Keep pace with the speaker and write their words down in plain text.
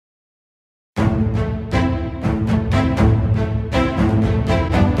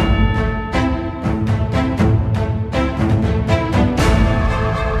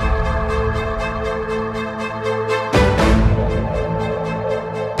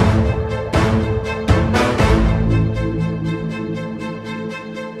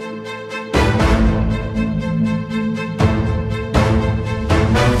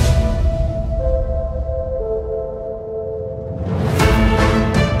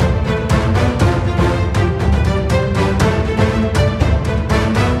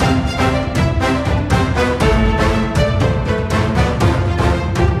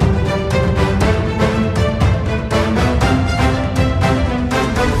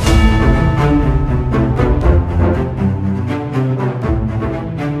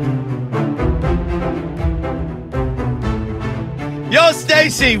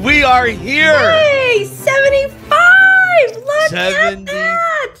Stacy, we are here. Hey, 75! Look at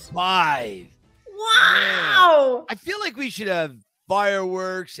that! 75. Wow! Man, I feel like we should have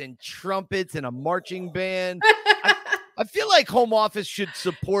fireworks and trumpets and a marching band. I feel like home office should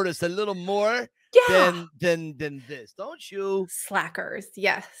support us a little more than this, don't you? Slackers,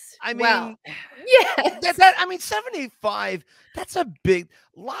 yes. I mean, yes. I mean, 75, that's a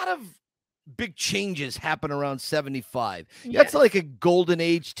lot of big changes happen around 75. Yes. That's like a golden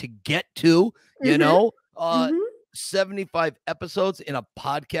age to get to, you know, 75 episodes in a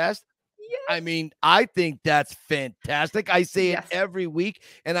podcast. Yes. I mean, I think that's fantastic. I say it every week,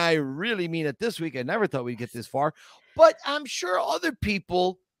 and I really mean it this week. I never thought we'd get this far, but I'm sure other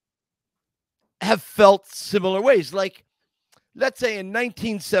people have felt similar ways. Like, let's say in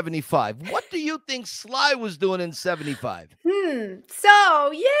 1975, what do you think Sly was doing in 75?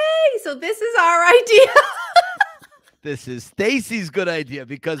 So, yay. So this is our idea. This is Stacy's good idea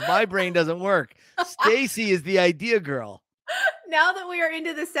because my brain doesn't work. Stacy is the idea girl. Now that we are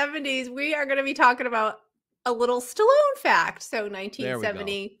into the 70s, we are going to be talking about a little Stallone fact. So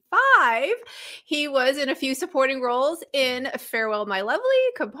 1975, he was in a few supporting roles in Farewell My Lovely,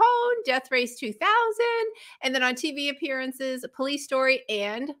 Capone, Death Race 2000, and then on TV appearances, Police Story,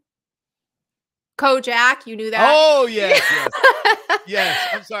 and Kojak. You knew that? Oh, yes, yes. Yes,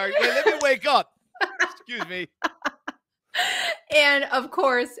 I'm sorry. Wait, let me wake up. Excuse me. And of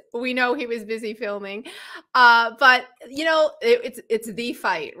course, we know he was busy filming, but you know, it's the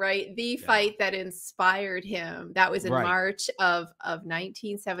fight, right? The fight that inspired him. That was in March of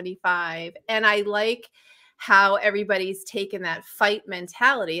 1975, and I like how everybody's taken that fight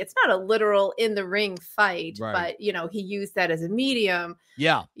mentality. It's not a literal in the ring fight, but you know, he used that as a medium.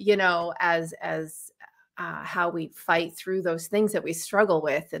 Yeah, you know, as how we fight through those things that we struggle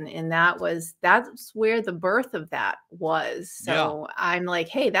with. And that's where the birth of that was. So I'm like,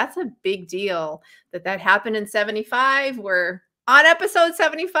 hey, that's a big deal that happened in 75. We're on episode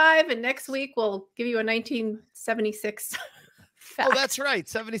 75. And next week we'll give you a 1976 fact. Oh, that's right.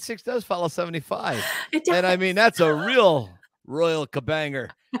 76 does follow 75. It does. And I mean, that's a real royal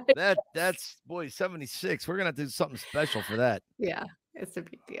kabanger. That's boy, 76. We're going to have to do something special for that. Yeah. It's a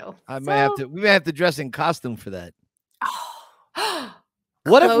big deal. We may have to dress in costume for that.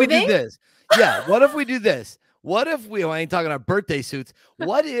 What if we do this? Yeah. What if we do this? What if I ain't talking about birthday suits.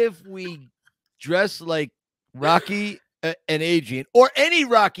 What if we dress like Rocky and Adrian or any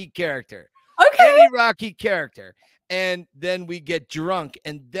Rocky character? Okay. Any Rocky character. And then we get drunk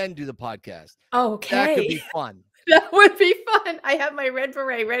and then do the podcast. Okay. That could be fun. That would be fun. I have my red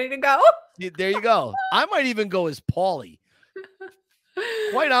beret ready to go. There you go. I might even go as Paulie.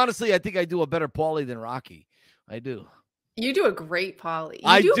 Quite honestly, I think I do a better Paulie than Rocky. I do. You do a great Paulie.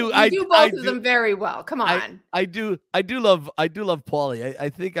 You do both of them very well. Come on. I do love Paulie. I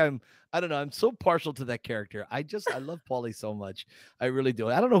think I don't know. I'm so partial to that character. I love Paulie so much. I really do.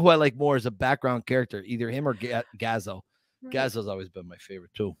 I don't know who I like more as a background character, either him or Gazzo. Right. Gazzo's always been my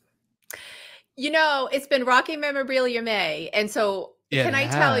favorite too. You know, it's been Rocky Memorabilia May, and so can I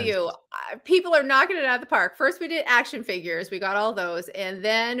tell you, people are knocking it out of the park. First, we did action figures. We got all those. And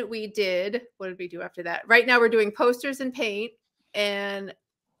then we did, what did we do after that? Right now, we're doing posters and paint. And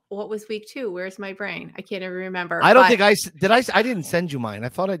what was week 2? Where's my brain? I can't even remember. I don't think I didn't send you mine. I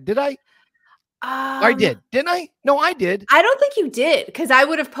thought did I? I did. Didn't I? No, I did. I don't think you did because I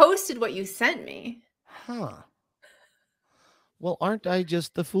would have posted what you sent me. Huh. Well, aren't I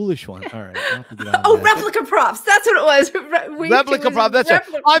just the foolish one? All right. Replica props. That's what it was. Replica props. That's right.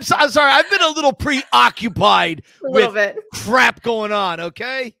 I'm sorry. I've been a little preoccupied with crap going on.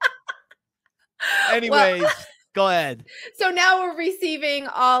 Okay. Anyways, go ahead. So now we're receiving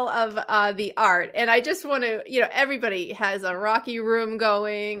all of the art, and I just want to, everybody has a Rocky room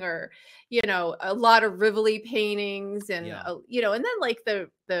going, or a lot of Rivoli paintings, and and then like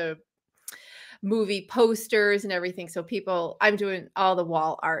the movie posters and everything. So I'm doing all the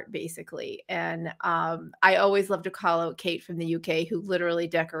wall art basically. And I always love to call out Kate from the UK, who literally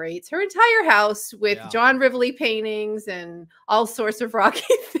decorates her entire house with John Rivoli paintings and all sorts of Rocky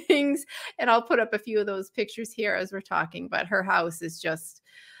things. And I'll put up a few of those pictures here as we're talking, but her house is just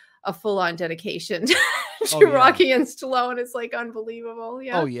a full-on dedication to Rocky and Stallone. It's like unbelievable.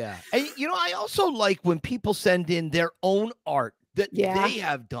 Yeah. Oh yeah. And I also like when people send in their own art that they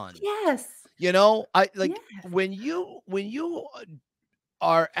have done. Yes. I like when you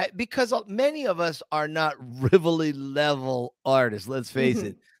are because many of us are not Rivoli level artists. Let's face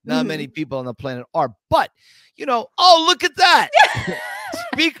it. Not many people on the planet are, but oh, look at that.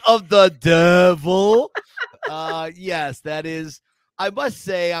 Speak of the devil. Yes, that is. I must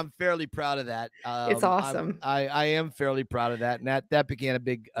say I'm fairly proud of that. It's awesome. I am fairly proud of that, and that began a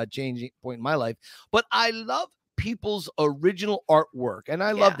big changing point in my life. But I love people's original artwork, and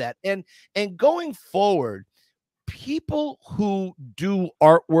I love that. And going forward, people who do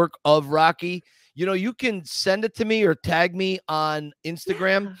artwork of Rocky, you know, you can send it to me or tag me on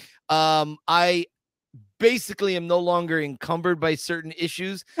Instagram. I basically am no longer encumbered by certain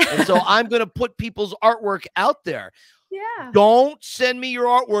issues, and so I'm going to put people's artwork out there. Yeah. Don't send me your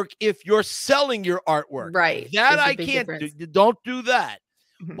artwork if you're selling your artwork. Right. That I can't do. Don't do that.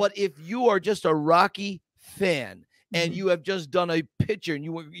 But if you are just a Rocky fan and you have just done a picture and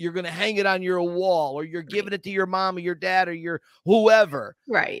you're going to hang it on your wall, or you're giving it to your mom or your dad or your whoever,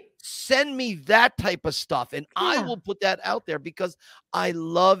 right? Send me that type of stuff, and I will put that out there because I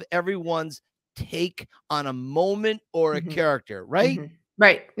love everyone's take on a moment or a character, right?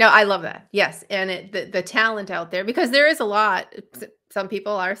 Right. No, I love that. Yes. And the talent out there, because there is a lot. Some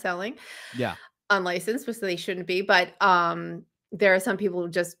people are selling unlicensed, which they shouldn't be, but there are some people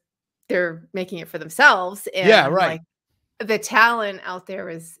who they're making it for themselves. And like, the talent out there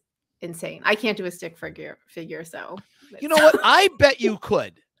is insane. I can't do a stick figure, so you know what? I bet you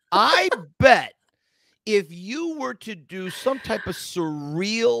could. I bet if you were to do some type of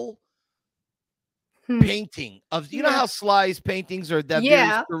surreal painting of, you know how Sly's paintings are that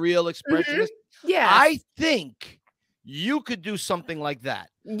very surreal expressionist? I think you could do something like that.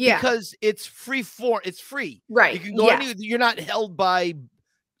 Because it's free form, it's free. Right. You can go anywhere, you're not held by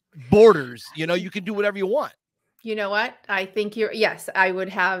borders, you know, you can do whatever you want. You know what? I think I would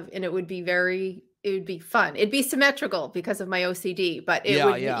have, and it would be fun. It'd be symmetrical because of my OCD, but it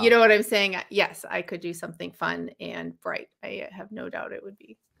would, you know what I'm saying? Yes, I could do something fun and bright. I have no doubt it would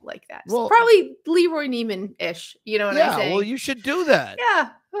be like that. Well, probably Leroy Neiman-ish. You know what I'm saying? Well, you should do that. Yeah.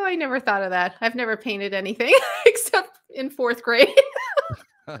 Oh, I never thought of that. I've never painted anything except in 4th grade.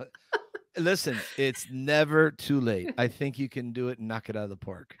 Listen, it's never too late. I think you can do it and knock it out of the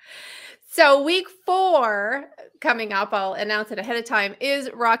park. So week 4 coming up, I'll announce it ahead of time, is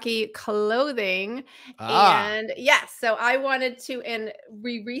Rocky clothing. And yes, so I wanted to, and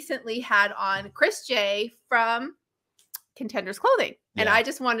we recently had on Chris J from Contenders Clothing. And I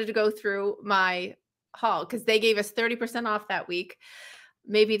just wanted to go through my haul because they gave us 30% off that week.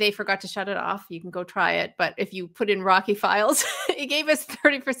 Maybe they forgot to shut it off. You can go try it. But if you put in Rocky Files, it gave us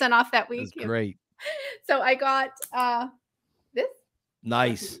 30% off that week. That's great. So I got this.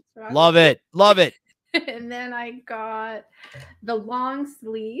 Nice. Love it. Love it. And then I got the long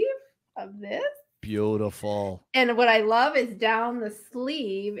sleeve of this. Beautiful. And what I love is down the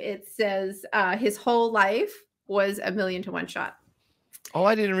sleeve, it says his whole life was a million to one shot. Oh,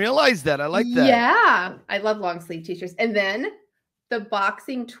 I didn't realize that. I like that. Yeah. I love long sleeve t-shirts. And then the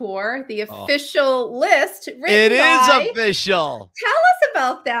boxing tour, the official list. It is official. Tell us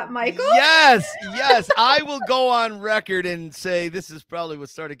about that, Michael. Yes, yes. I will go on record and say this is probably what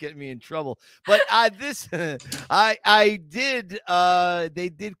started getting me in trouble. But they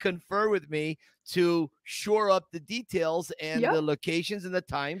did confer with me to shore up the details and the locations and the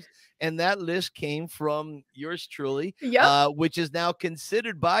times. And that list came from yours truly, which is now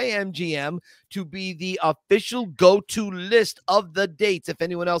considered by MGM to be the official go-to list of the dates. If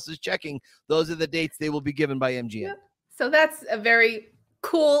anyone else is checking, those are the dates they will be given by MGM. Yep. So that's a very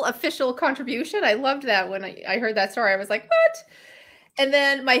cool official contribution. I loved that when I heard that story. I was like, what? And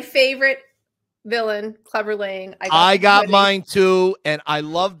then my favorite villain, Clubber Lang. I got mine too, and I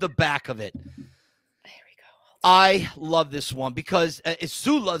love the back of it. I love this one because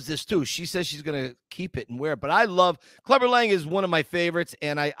Sue loves this too. She says she's going to keep it and wear it. But I love Clubber Lang is one of my favorites,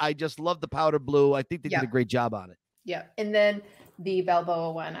 and I just love the powder blue. I think they did a great job on it. Yeah. And then the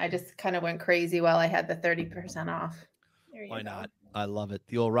Balboa one, I just kind of went crazy while I had the 30% off. Why not? I love it.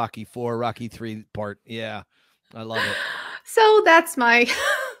 The old Rocky 4, Rocky 3 part. Yeah, I love it. So that's my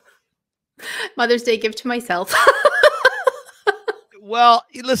Mother's Day gift to myself. Well,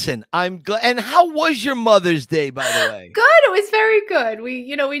 listen, I'm glad. And how was your Mother's Day, by the way? Good. It was very good.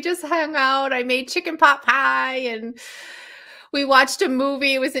 We just hung out. I made chicken pot pie and we watched a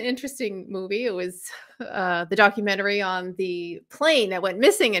movie. It was an interesting movie. It was the documentary on the plane that went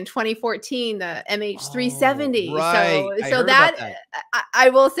missing in 2014, the MH370. Right. So that. I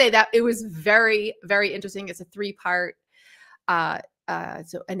will say that it was very, very interesting. It's a 3-part,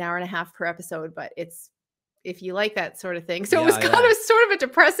 so an hour and a half per episode, but if you like that sort of thing. So it was kind of sort of a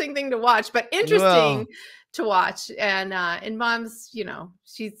depressing thing to watch, but interesting to watch. And Mom's,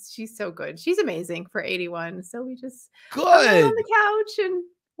 she's so good. She's amazing for 81. So we just sat on the couch and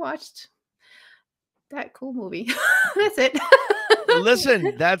watched that cool movie. That's it.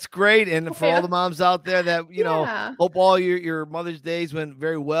 Listen, that's great. And for all the moms out there that, you know, hope all your Mother's Days went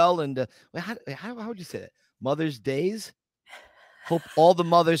very well. And how would you say it? Mother's Days? Hope all the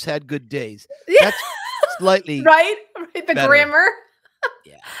mothers had good days. That's slightly right. The better. grammar.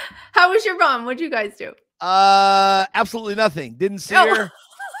 Yeah. How was your mom? What'd you guys do? Absolutely nothing. Didn't see her.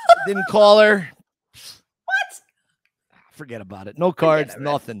 Didn't call her. What? Forget about it. No cards,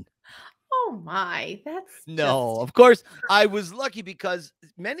 nothing. Oh my, Of course, I was lucky because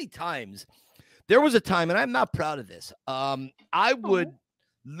many times there was a time, and I'm not proud of this. I would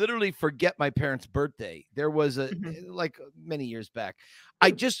literally forget my parents' birthday. There was like many years back.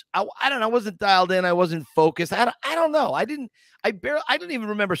 I don't know. I wasn't dialed in. I wasn't focused. I don't know. I didn't even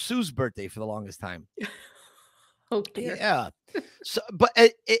remember Sue's birthday for the longest time. Oh dear. Yeah. So, but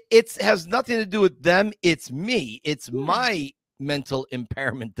it has nothing to do with them. It's me. It's my mental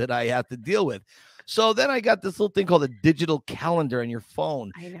impairment that I have to deal with. So then I got this little thing called a digital calendar on your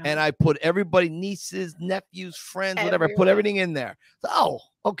phone. I know. And I put everybody, nieces, nephews, friends, whatever. I put everything in there. So,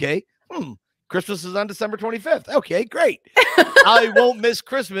 okay. Christmas is on December 25th. Okay, great. I won't miss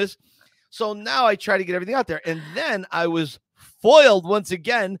Christmas. So now I try to get everything out there. And then I was foiled once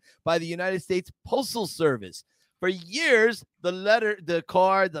again by the United States Postal Service. For years, the letter,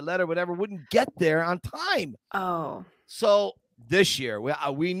 whatever, wouldn't get there on time. Oh. So this year,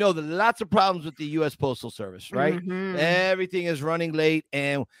 we know that lots of problems with the U.S. Postal Service, right? Mm-hmm. Everything is running late.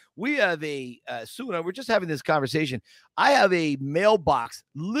 And we have Sue and I were just having this conversation. I have a mailbox,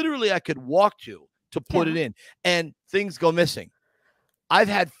 literally I could walk to put it in, and things go missing. I've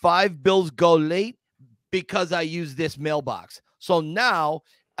had 5 bills go late because I use this mailbox. So now,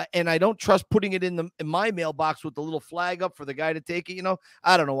 and I don't trust putting it in my mailbox with the little flag up for the guy to take it. You know,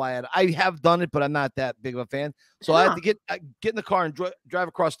 I don't know why I have done it, but I'm not that big of a fan. So I have to get in the car and drive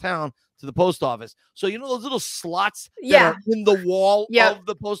across town to the post office. So, you know, those little slots that are in the wall of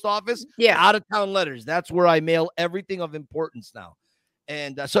the post office, out of town letters. That's where I mail everything of importance now.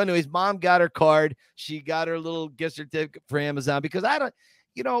 And so anyways, mom got her card. She got her little gift certificate for Amazon because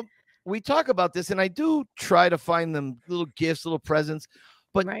we talk about this and I do try to find them little gifts, little presents.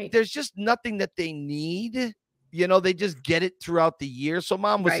 But there's just nothing that they need. You know, they just get it throughout the year. So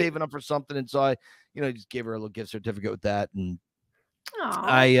mom was saving up for something. And so I just gave her a little gift certificate with that. And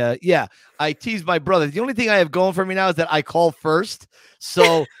I teased my brother. The only thing I have going for me now is that I call first.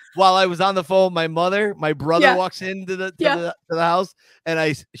 So while I was on the phone, my brother walks into the house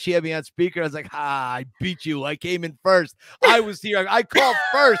and she had me on speaker. I was like, I beat you. I came in first. I was here. I called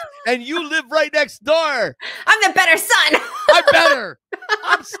first and you live right next door. I'm the better son. I'm better.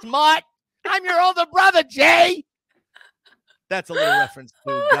 I'm smart. I'm your older brother, Jay. That's a little reference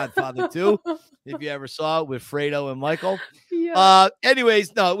to Godfather 2, if you ever saw it with Fredo and Michael. Yeah.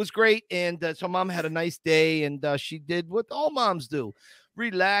 Anyways, no, it was great. And so mom had a nice day, and she did what all moms do.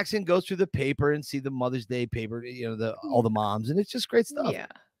 Relax and go through the paper and see the Mother's Day paper, all the moms. And it's just great stuff. Yeah.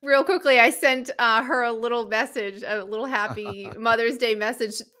 Real quickly, I sent her a little message, a little happy Mother's Day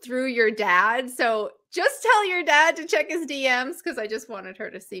message through your dad. So just tell your dad to check his DMs because I just wanted her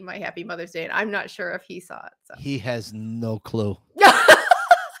to see my happy Mother's Day. And I'm not sure if he saw it. So. He has no clue.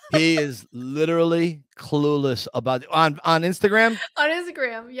 He is literally clueless about it. On Instagram? On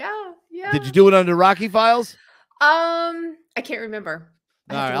Instagram, yeah. Did you do it under Rocky Files? I can't remember.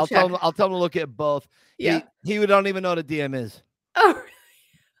 All right, I'll tell him to look at both. Yeah. He don't even know what a DM is. Oh, really?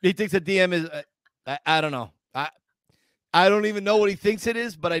 He thinks a DM is, I don't know. I don't even know what he thinks it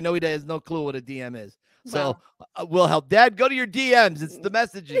is, but I know he has no clue what a DM is. So we'll help. Dad, go to your DMs. It's the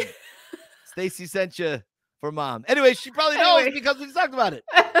messaging. Stacy sent you for mom. Anyway, she probably knows because we talked about it.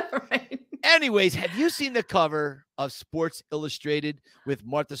 Right. Anyways, have you seen the cover of Sports Illustrated with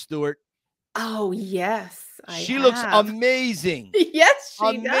Martha Stewart? Oh, yes. She looks amazing. Yes,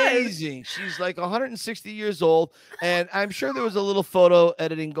 she amazing. Does. She's like 160 years old, and I'm sure there was a little photo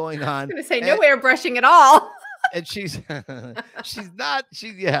editing going on. I was going to say, no airbrushing at all. And she's not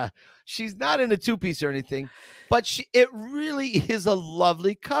in a 2-piece or anything, but it really is a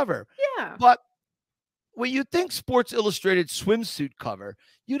lovely cover. Yeah. But when you think Sports Illustrated swimsuit cover,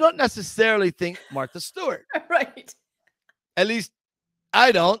 you don't necessarily think Martha Stewart. Right. At least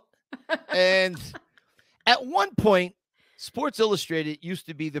I don't. And at one point, Sports Illustrated used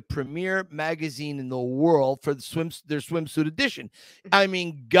to be the premier magazine in the world for their swimsuit edition. I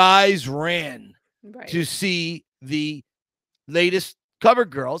mean, guys ran to see the latest cover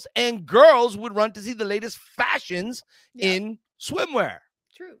girls, and girls would run to see the latest fashions in swimwear.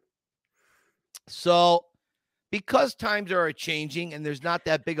 True. So because times are changing and there's not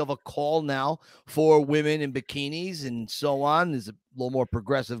that big of a call now for women in bikinis and so on, there's a little more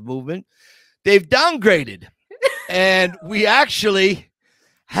progressive movement. They've downgraded And we actually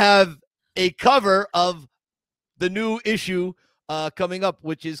have a cover of the new issue coming up,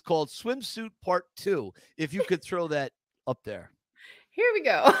 which is called Swimsuit Part 2. If you could throw that up there. Here we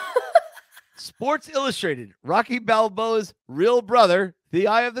go. Sports Illustrated, Rocky Balboa's real brother, the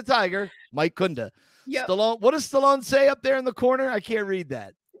Eye of the Tiger, Mike Kunda. Yep. Stallone, what does Stallone say up there in the corner? I can't read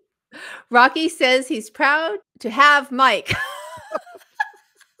that. Rocky says he's proud to have Mike.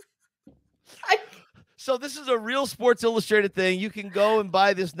 So this is a real Sports Illustrated thing. You can go and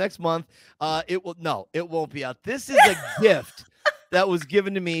buy this next month. It won't be out. This is a gift that was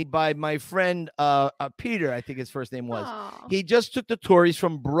given to me by my friend Peter, I think his first name was. Aww. He just took the tour. He's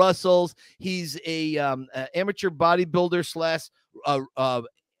from Brussels. He's a amateur bodybuilder slash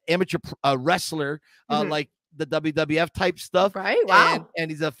amateur wrestler, like the WWF type stuff. Right. Wow. And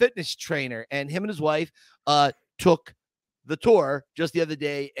he's a fitness trainer. And him and his wife took the tour just the other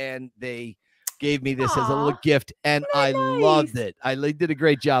day, and they gave me this as a little gift, and I loved it. They did a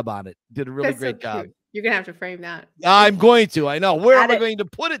great job on it. Did a really great job. Cute. You're gonna have to frame that. I'm going to. I know. Where am I going to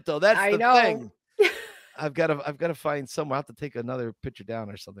put it though? That's the thing. I've got to find somewhere. I have to take another picture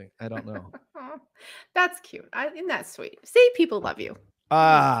down or something. I don't know. That's cute. Isn't that sweet? See, people love you.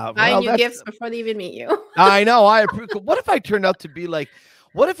 Buying you gifts before they even meet you. I know. What if I turned out to be like?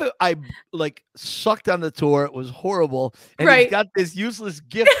 What if I like sucked on the tour? It was horrible, and he's got this useless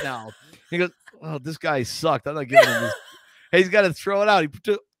gift now. He goes, "Oh, this guy sucked. I'm not giving him this." He's got to throw it out. He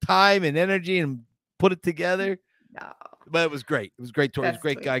took time and energy and put it together. No, but it was great. It was a great tour. He was a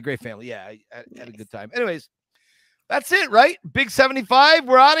great guy, great family. Yeah, I had a good time. Anyways, that's it, right? Big 75.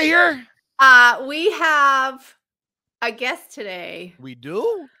 We're out of here. We have a guest today. We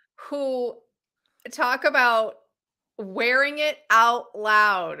do? Who talk about wearing it out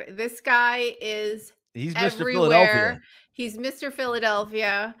loud. This guy is He's everywhere. Mr. Philadelphia. He's Mr.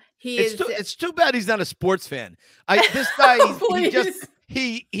 Philadelphia. It's too bad he's not a sports fan. This guy,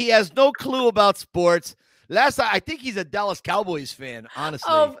 he has no clue about sports. Last time, I think he's a Dallas Cowboys fan, honestly.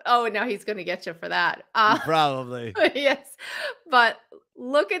 Oh, now he's going to get you for that. Probably. Yes. But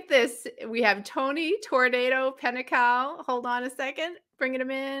look at this. We have Tony Tornado Penecale. Hold on a second. Bringing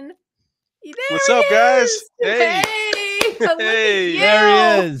him in. What's up, guys? Hey. Hey.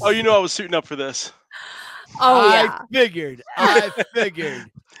 There he is. Oh, you know I was suiting up for this. Oh, yeah. I figured.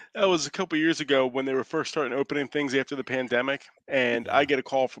 That was a couple years ago when they were first starting opening things after the pandemic. And I get a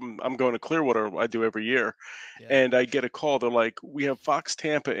call I'm going to Clearwater, I do every year. Yeah. And I get a call. They're like, we have Fox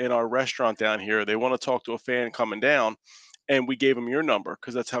Tampa in our restaurant down here. They want to talk to a fan coming down. And we gave him your number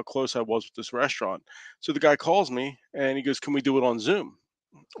because that's how close I was with this restaurant. So the guy calls me and he goes, can we do it on Zoom?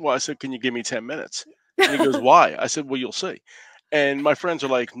 Well, I said, can you give me 10 minutes? And he goes, why? I said, well, you'll see. And my friends are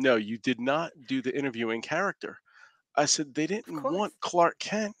like, no, you did not do the interviewing character. I said, they didn't want Clark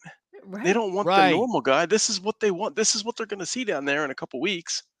Kent. Right. They don't want the normal guy. This is what they want. This is what they're going to see down there in a couple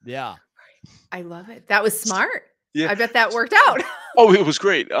weeks. Yeah. I love it. That was smart. Yeah. I bet that worked out. Oh, it was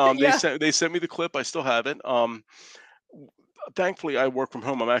great. They sent me the clip. I still have it. Thankfully, I work from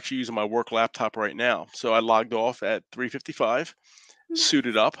home. I'm actually using my work laptop right now. So I logged off at 3:55,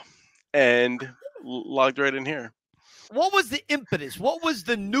 suited up, and logged right in here. What was the impetus? What was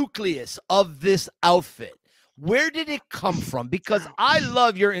the nucleus of this outfit? Where did it come from? Because I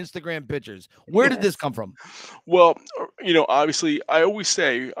love your Instagram pictures. Where did this come from? Well, obviously, I always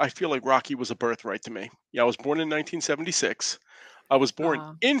say I feel like Rocky was a birthright to me. Yeah, I was born in 1976. I was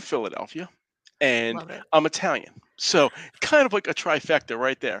born in Philadelphia, and I'm Italian. So kind of like a trifecta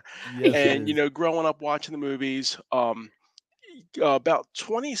right there. Yes, and, growing up watching the movies, about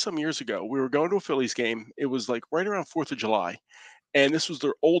 20 some years ago, we were going to a Phillies game. It was like right around 4th of July. And this was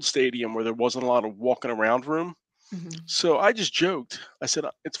their old stadium where there wasn't a lot of walking around room. Mm-hmm. So I just joked. I said,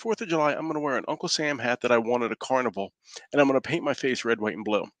 it's 4th of July. I'm going to wear an Uncle Sam hat that I won at a carnival. And I'm going to paint my face red, white, and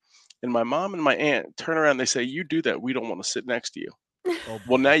blue. And my mom and my aunt turn around and they say, you do that. We don't want to sit next to you.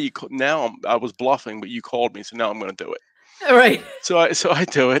 Well, now I was bluffing, but you called me. So now I'm going to do it. All right. So I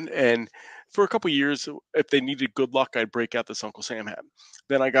do it. And for a couple of years, if they needed good luck, I'd break out this Uncle Sam hat.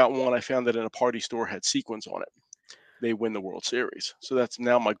 Then I got one. I found it in a party store, had sequins on it. They win the World Series. So that's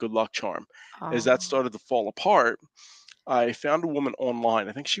now my good luck charm. As that started to fall apart, I found a woman online.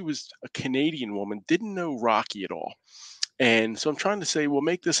 I think she was a Canadian woman, didn't know Rocky at all. And so I'm trying to say, well,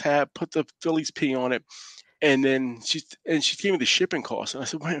 make this hat, put the Phillies P on it. And then she gave me the shipping cost. And I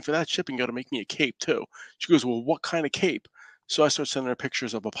said, wait, for that shipping, you got to make me a cape too. She goes, well, what kind of cape? So I started sending her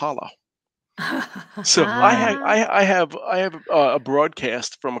pictures of Apollo. So I have a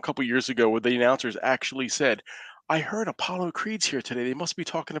broadcast from a couple years ago where the announcers actually said, I heard Apollo Creed's here today. They must be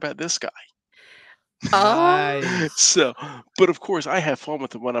talking about this guy. Oh. So, but of course, I have fun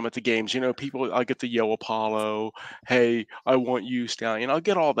with it when I'm at the games. People, I get the Yo Apollo. Hey, I want you, Stallion. I'll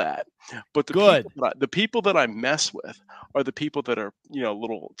get all that. But the people that I mess with are the people that are a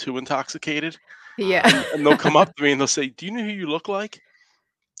little too intoxicated. Yeah. And they'll come up to me and they'll say, "Do you know who you look like?"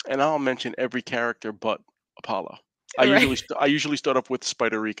 And I'll mention every character but Apollo. I usually start off with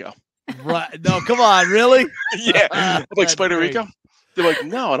Spider Rico. Right? No, come on, really? Yeah, I'm like Spider Rico. They're like,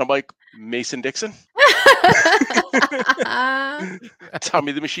 no, and I'm like Mason Dixon.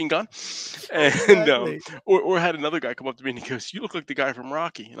 Tommy the Machine Gun. And or had another guy come up to me and he goes, "You look like the guy from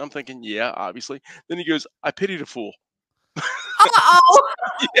Rocky." And I'm thinking, yeah, obviously. Then he goes, "I pity the fool." Yeah.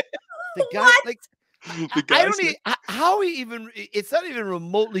 The guy, what? I don't even, how he even, it's not even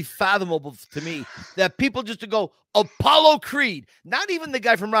remotely fathomable to me that people just to go Apollo Creed, not even the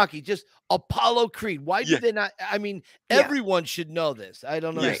guy from Rocky, just Apollo Creed. Why do they not? I mean, everyone should know this. I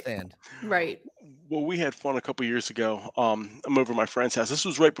don't understand. Right. Well, we had fun a couple years ago. I'm over at my friend's house. This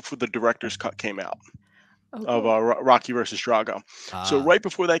was right before the director's cut came out of Rocky versus Drago. So right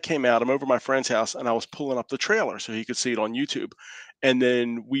before that came out, I'm over at my friend's house and I was pulling up the trailer so he could see it on YouTube. And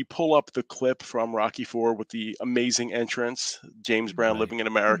then we pull up the clip from Rocky IV with the amazing entrance, James Brown living in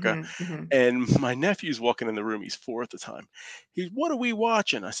America. And my nephew's walking in the room. He's 4 at the time. He's, "What are we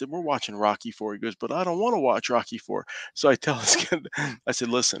watching?" I said, "We're watching Rocky IV." He goes, "But I don't want to watch Rocky IV." So I tell this kid, I said,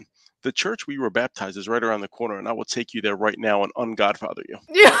 "Listen, the church we were baptized is right around the corner, and I will take you there right now and ungodfather you."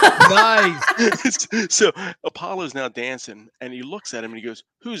 Nice. So Apollo's now dancing, and he looks at him and he goes,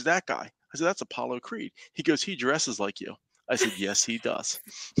 "Who's that guy?" I said, "That's Apollo Creed." He goes, "He dresses like you." I said, "Yes, he does."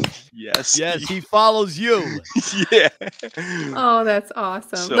 Yes, he follows you. Yeah. Oh, that's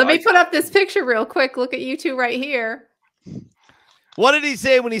awesome. So Let me put up this picture real quick. Look at you two right here. What did he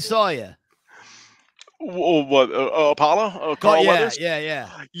say when he saw you? What, Apollo? Carl Weathers? Yeah.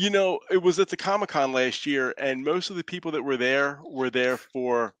 It was at the Comic-Con last year, and most of the people that were there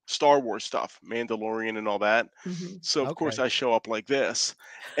for Star Wars stuff, Mandalorian and all that. So, of course, I show up like this.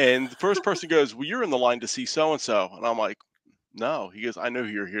 And the first person goes, "Well, you're in the line to see so-and-so." And I'm like, "No." He goes, "I know who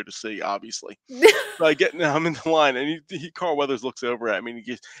you're here to see, obviously." So I'm in the line, and Carl Weathers looks over at me,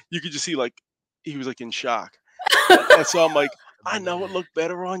 and you could just see, like, he was, like, in shock. And so I'm like, "I know it looked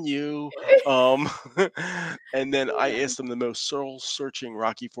better on you." And then I asked him the most soul-searching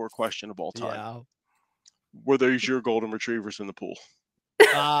Rocky IV question of all time. Yeah. "Were those your golden retrievers in the pool?"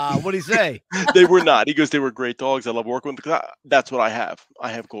 What'd he say? They were not. He goes, "They were great dogs. I love working with them." That's what I have. I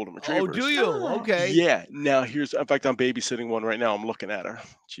have golden retrievers. Oh, do you? Okay. Yeah. Now in fact, I'm babysitting one right now. I'm looking at her.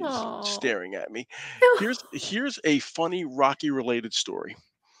 She's staring at me. Here's a funny Rocky-related story.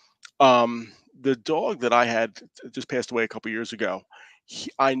 The dog that I had just passed away a couple years ago.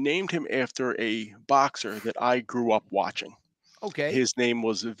 I named him after a boxer that I grew up watching. Okay. His name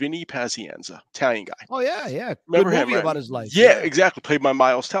was Vinny Pazienza, Italian guy. Oh, yeah. Remember Good him, movie right? about his life. Yeah, exactly. Played by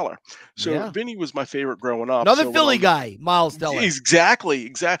Miles Teller. So Yeah. Vinny was my favorite growing up. Another Philly guy, Miles Teller.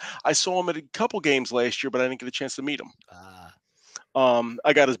 Exactly. I saw him at a couple games last year, but I didn't get a chance to meet him.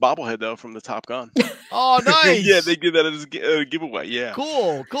 I got his bobblehead though from the Top Gun. Oh, nice. Yeah, they did that as a giveaway. Yeah.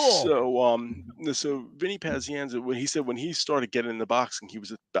 Cool. So Vinny Pazienza, when he started getting into boxing, he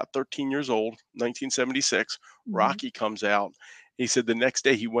was about 13 years old, 1976. Rocky comes out. He said the next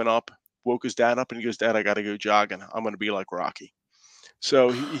day he went up, woke his dad up, and he goes, "Dad, I got to go jogging. I'm going to be like Rocky." So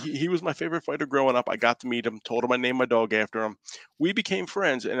he was my favorite fighter growing up. I got to meet him, told him I named my dog after him. We became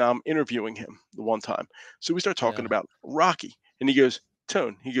friends, and I'm interviewing him the one time. So we start talking about Rocky, and he goes,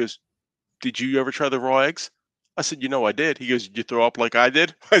 "Tone," he goes, "Did you ever try the raw eggs?" I said, I did." He goes, "Did you throw up like I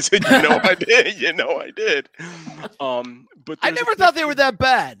did?" I said, I did. I did. But I never thought they were that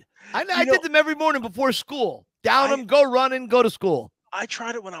bad. I did them every morning before school. Down them, go running, go to school. I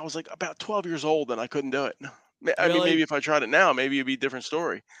tried it when I was like about 12 years old, and I couldn't do it. I mean, maybe if I tried it now, maybe it'd be a different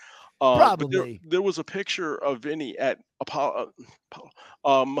story. Probably. But there was a picture of Vinny at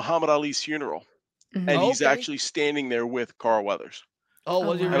Muhammad Ali's funeral, and he's actually standing there with Carl Weathers. Oh,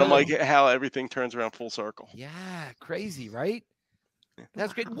 was he really? And I'm like, how everything turns around full circle. Yeah, crazy, right?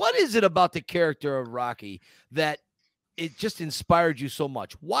 That's great. What is it about the character of Rocky that it just inspired you so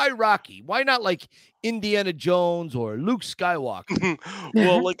much? Why Rocky? Why not like Indiana Jones or Luke Skywalker?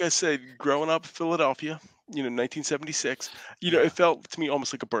 Well, like I said, growing up in Philadelphia, 1976, it felt to me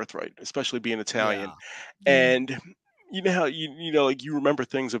almost like a birthright, especially being Italian. Yeah. And you know how like you remember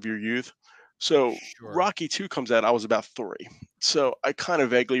things of your youth. So Rocky 2 comes out, I was about 3. So I kind of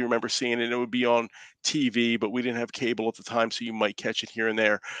vaguely remember seeing it. It would be on TV, but we didn't have cable at the time, so you might catch it here and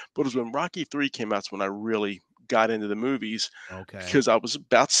there. But it was when Rocky 3 came out, that's when I really got into the movies. Okay. Because I was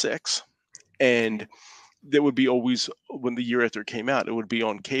about 6. And that would be always when the year after it came out, it would be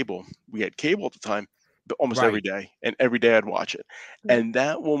on cable. We had cable at the time, but almost every day, and every day I'd watch it. And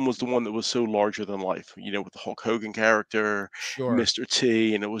that one was the one that was so larger than life, with the Hulk Hogan character, Mr.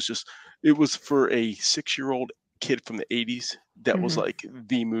 T, and it was for a 6-year-old kid from the 80s. That was like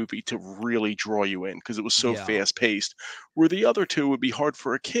the movie to really draw you in because it was so fast paced. Where the other two would be hard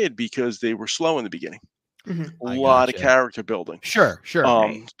for a kid because they were slow in the beginning. A lot of character building. Sure.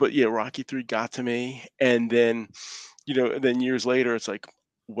 But yeah, Rocky 3 got to me. And then, then years later, it's like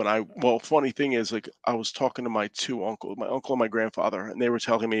funny thing is, like, I was talking to my uncle and my grandfather, and they were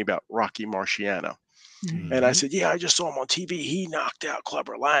telling me about Rocky Marciano. And I said, yeah, I just saw him on TV. He knocked out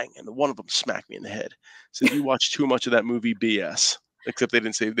Clubber Lang. And one of them smacked me in the head. Said, you watch too much of that movie BS. Except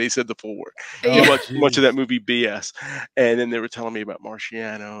they said the full word. Much of that movie BS. And then they were telling me about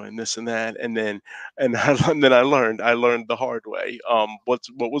Marciano and this and that. And then I learned the hard way what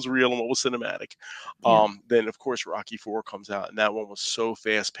was real and what was cinematic. Then of course Rocky 4 comes out, and that one was so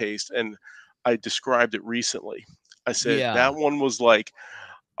fast paced. And I described it recently. I said that one was like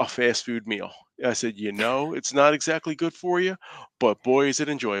a fast food meal. I said, it's not exactly good for you, but boy, is it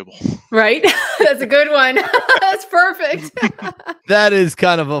enjoyable. Right? That's a good one. That's perfect. That is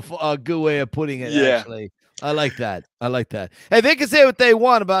kind of a good way of putting it, actually. I like that. Hey, they can say what they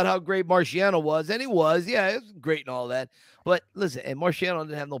want about how great Marciano was, and he was. Yeah, it was great and all that. But listen, and Marciano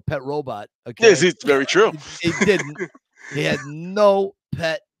didn't have no pet robot. Okay? Yes, it's very true. He didn't. He had no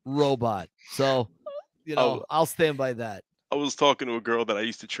pet robot. So, I'll stand by that. I was talking to a girl that I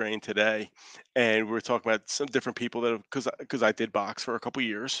used to train today, and we were talking about some different people that because I did box for a couple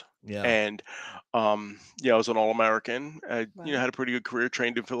years, and I was an All-American. I had a pretty good career,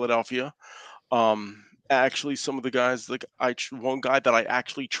 trained in Philadelphia. Actually, some of the guys, like one guy that I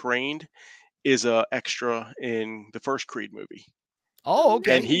actually trained is a extra in the first Creed movie. Oh,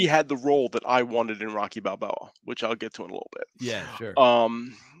 okay. And he had the role that I wanted in Rocky Balboa, which I'll get to in a little bit. Yeah, sure.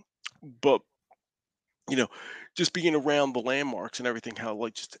 But just being around the landmarks and everything, how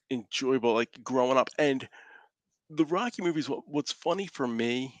like just enjoyable, like growing up. And the Rocky movies, what's funny for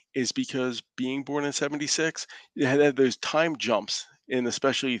me is because being born in '76, you had those time jumps in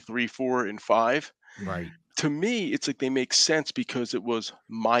especially 3, 4, and 5. Right. To me, it's like they make sense because it was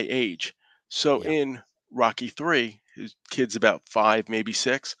my age. So in Rocky 3, his kid's about 5, maybe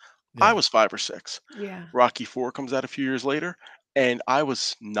 6. I was 5 or 6. Yeah. Rocky 4 comes out a few years later, and I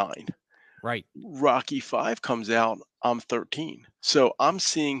was 9. Right. Rocky 5 comes out, I'm 13. So I'm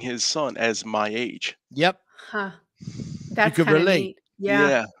seeing his son as my age. Yep. Huh. That's you could relate. Neat.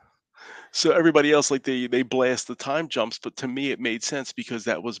 Yeah. So everybody else, like they blast the time jumps, but to me it made sense because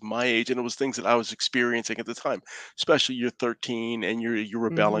that was my age and it was things that I was experiencing at the time. Especially you're 13 and you're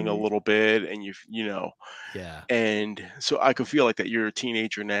rebelling a little bit, and and so I could feel like that you're a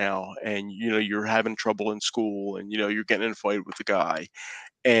teenager now, and you're having trouble in school, and you're getting in a fight with the guy,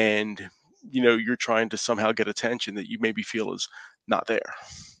 and you're trying to somehow get attention that you maybe feel is not there.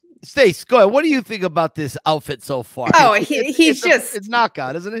 Stace, go ahead. What do you think about this outfit so far? Oh, it's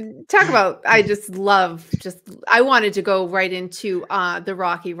knockout, isn't it? Talk about, I wanted to go right into the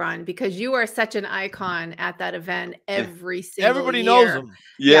Rocky run because you are such an icon at that event every single Everybody year. knows him.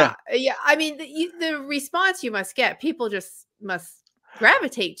 Yeah. I mean, the response you must get, people just must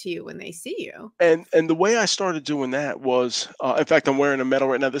gravitate to you when they see you. And the way I started doing that was, in fact, I'm wearing a medal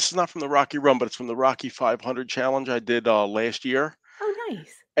right now. This is not from the Rocky run, but it's from the Rocky 500 challenge I did last year. Oh,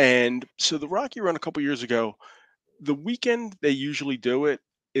 nice. And so the Rocky run a couple years ago, the weekend they usually do it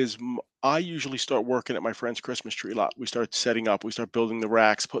is I usually start working at my friend's Christmas tree lot. We start setting up, we start building the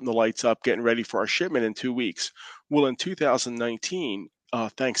racks, putting the lights up, getting ready for our shipment in 2 weeks. Well, in 2019,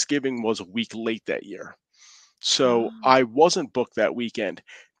 Thanksgiving was a week late that year. So I wasn't booked that weekend.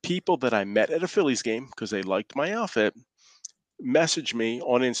 People that I met at a Phillies game, because they liked my outfit, messaged me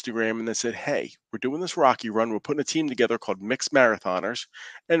on Instagram and they said, hey, we're doing this Rocky run. We're putting a team together called Mixed Marathoners,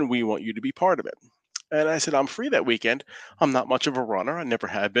 and we want you to be part of it. And I said, I'm free that weekend. I'm not much of a runner. I never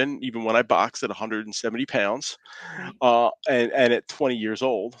have been, even when I boxed at 170 pounds. And at 20 years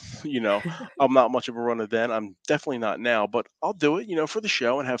old, I'm not much of a runner then. I'm definitely not now, but I'll do it, for the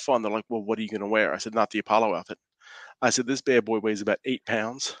show and have fun. They're like, well, what are you going to wear? I said, not the Apollo outfit. I said, this bad boy weighs about 8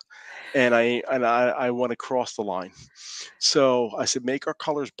 pounds. And I want to cross the line. So I said, make our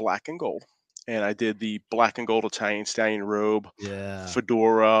colors black and gold. And I did the black and gold Italian stallion robe,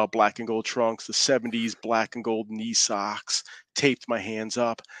 fedora, black and gold trunks, the 70s black and gold knee socks, taped my hands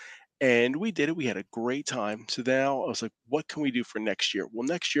up. And we did it. We had a great time. So now I was like, what can we do for next year? Well,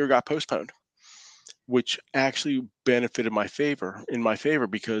 next year got postponed. which actually benefited in my favor,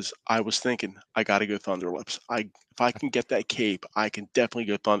 because I was thinking, I got to go Thunderlips. If I can get that cape, I can definitely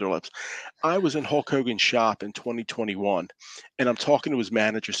go Thunderlips. I was in Hulk Hogan's shop in 2021, and I'm talking to his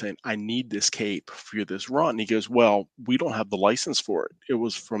manager saying, I need this cape for this run. He goes, well, we don't have the license for it. It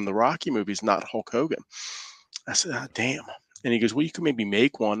was from the Rocky movies, not Hulk Hogan. I said, oh, damn. And he goes, well, you can maybe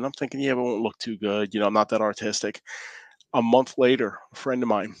make one. And I'm thinking, yeah, but it won't look too good. I'm not that artistic. A month later, a friend of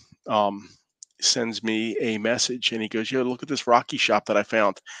mine sends me a message, and he goes, yo, look at this Rocky shop that I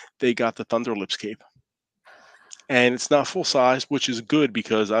found. They got the Thunderlips cape. And it's not full size, which is good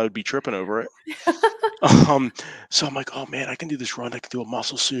because I would be tripping over it. So I'm like, oh man, I can do this run. I can do a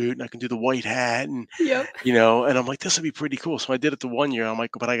muscle suit, and I can do the white hat, and and I'm like, this would be pretty cool. So I did it the 1 year. I'm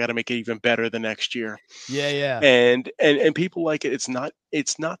like, but I got to make it even better the next year. Yeah. And people like it. It's not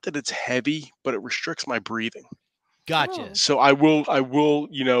that it's heavy, but it restricts my breathing. Gotcha. So I will,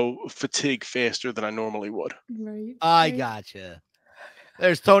 fatigue faster than I normally would. Right. I gotcha.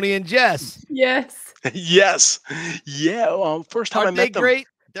 There's Tony and Jess. Yes. Yes. Yeah. First time I met them. Great?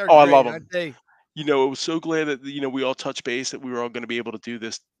 They're great, I love them. It was so glad that, we all touched base, that we were all going to be able to do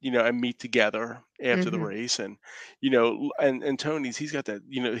this, and meet together after the race. And, and Tony's, he's got that,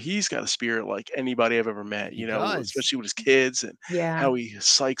 he's got a spirit like anybody I've ever met, especially with his kids and how he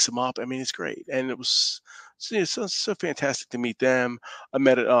psychs them up. I mean, it's great. And it was so fantastic to meet them. I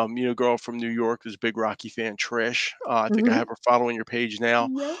met a girl from New York who's a big Rocky fan, Trish. I think I have her following your page now.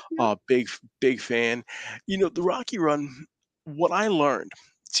 Big fan. The Rocky run, what I learned,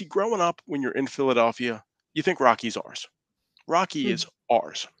 see, growing up, when you're in Philadelphia, you think Rocky's ours. Rocky is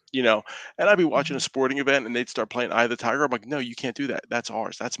ours, and I'd be watching a sporting event and they'd start playing Eye of the Tiger. I'm like, no, you can't do that. That's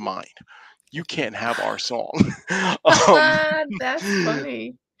ours. That's mine. You can't have our song. That's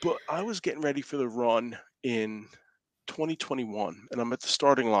funny. But I was getting ready for the run in 2021, and I'm at the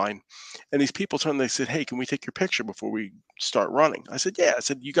starting line, and these people turned, they said, hey, can we take your picture before we start running? I said, yeah. I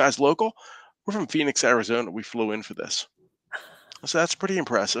said, you guys local? We're from Phoenix, Arizona. We flew in for this. So that's pretty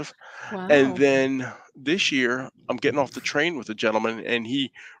impressive. Wow. And then this year, I'm getting off the train with a gentleman, and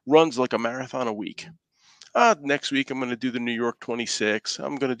he runs like a marathon a week. Next week, I'm going to do the New York 26.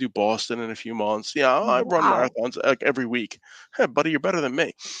 I'm going to do Boston in a few months. Yeah, I run marathons like every week. Hey, buddy, you're better than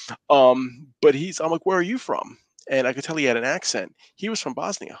me. But I'm like, where are you from? And I could tell he had an accent. He was from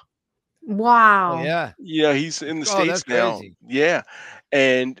Bosnia. Wow. Oh, yeah. Yeah, he's in the States now. Crazy. Yeah.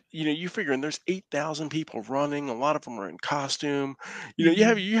 And you figuring there's 8,000 people running. A lot of them are in costume. You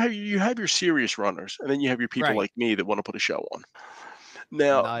have your serious runners, and then you have your people like me that want to put a show on.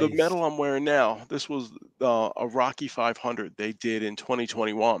 Now, the medal I'm wearing now, this was a Rocky 500 they did in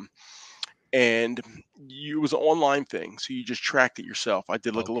 2021. And it was an online thing, so you just tracked it yourself. I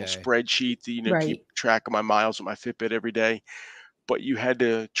did like a little spreadsheet to keep track of my miles with my Fitbit every day. But you had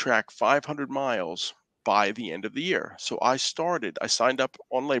to track 500 miles by the end of the year. So I signed up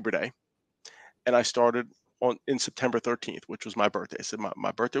on Labor Day, and I started in September 13th, which was my birthday. I said,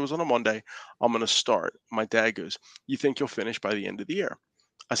 my birthday was on a Monday. I'm going to start. My dad goes, you think you'll finish by the end of the year?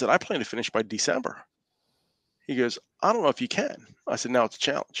 I said, I plan to finish by December. He goes, I don't know if you can. I said, now it's a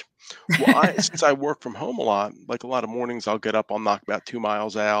challenge. Well, since I work from home a lot, like a lot of mornings, I'll get up, I'll knock about 2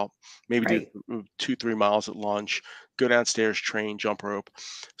 miles out, maybe do 2-3 miles at lunch, go downstairs, train, jump rope.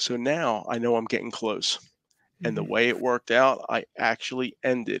 So now I know I'm getting close. And the way it worked out, I actually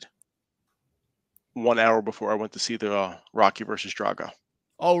ended 1 hour before I went to see the Rocky versus Drago.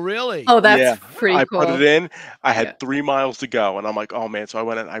 Oh, really? Oh, that's pretty cool. I put it in. I had 3 miles to go, and I'm like, oh man. So I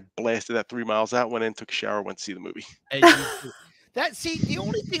went in, I blasted that 3 miles out, went in, took a shower, went to see the movie. The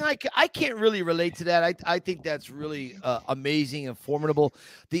only thing I can't really relate to that. I think that's really amazing and formidable.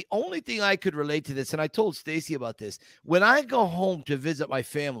 The only thing I could relate to this, and I told Stacy about this, when I go home to visit my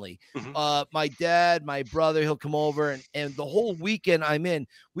family, my dad, my brother, he'll come over, and the whole weekend I'm in,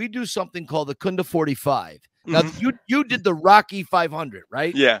 we do something called the Kunda 45. Now, you did the Rocky 500,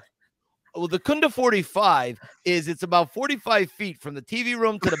 right? Yeah. Well, the Kunda 45 it's about 45 feet from the TV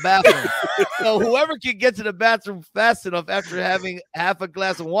room to the bathroom. So whoever can get to the bathroom fast enough after having half a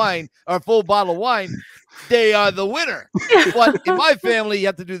glass of wine or a full bottle of wine, they are the winner. But in my family, you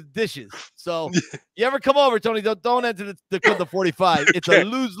have to do the dishes. So you ever come over, Tony, don't enter the Kunda 45. It's a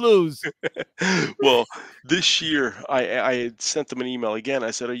lose-lose. Well, this year, I had sent them an email again.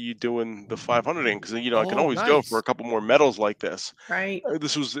 I said, are you doing the 500 in? Because, I can always go for a couple more medals like this. Right.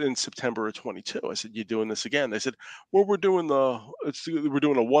 This was in September of 22. I said, you doing this again? They said, well, we're doing a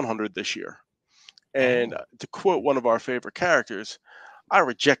 100 this year. And to quote one of our favorite characters, I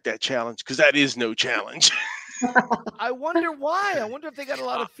reject that challenge because that is no challenge. I wonder why. I wonder if they got a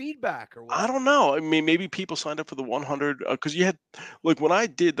lot of feedback or what. I don't know. I mean, maybe people signed up for the 100 because you had, like, when I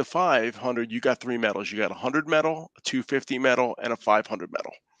did the 500, you got 3 medals. You got a 100 medal, a 250 medal, and a 500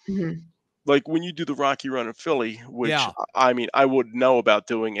 medal. Mhm. Like when you do the Rocky Run in Philly, which Yeah. I mean, I wouldn't know about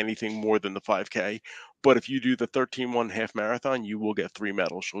doing anything more than the 5K. But if you do the 13 half marathon, you will get 3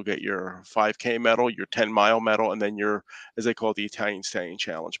 medals. You'll get your 5K medal, your 10-mile medal, and then your, as they call it, the Italian Stallion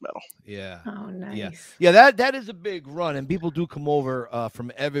Challenge medal. Yeah. Oh, nice. Yeah, that is a big run, and people do come over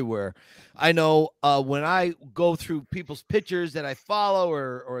from everywhere. I know when I go through people's pictures that I follow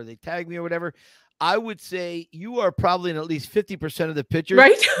or they tag me or whatever, I would say you are probably in at least 50% of the pictures.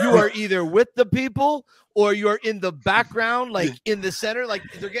 Right? You are either with the people or you're in the background, like in the center, like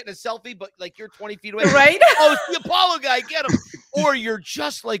they're getting a selfie, but like you're 20 feet away. Right? Oh, it's the Apollo guy, get him. Or you're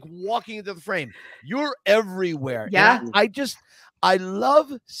just like walking into the frame. You're everywhere. Yeah. And I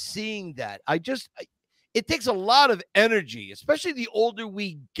love seeing that. It takes a lot of energy, especially the older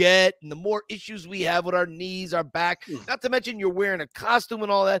we get and the more issues we have with our knees, our back, not to mention you're wearing a costume and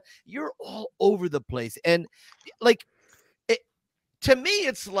all that. You're all over the place. And like, to me,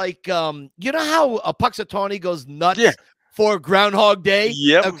 it's like, you know how a Puxatawny goes nuts for Groundhog Day?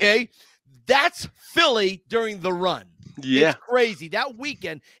 Yep. Okay. That's Philly during the run. Yeah. It's crazy. That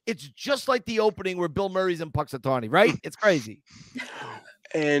weekend, it's just like the opening where Bill Murray's in Puxatawny, right? It's crazy.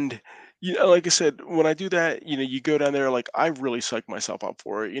 And, like I said, when I do that, you go down there, like, I really psych myself up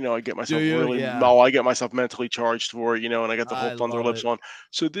for it. I get myself I get myself mentally charged for it, and I got the whole Thunder Lips on.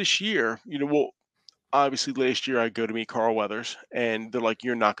 So this year, well, obviously last year I go to meet Carl Weathers and they're like,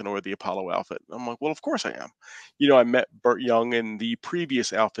 you're not going to wear the Apollo outfit. I'm like, well, of course I am. I met Burt Young in the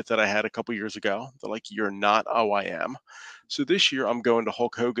previous outfit that I had a couple years ago. They're like, you're not. Oh, I am. So this year I'm going to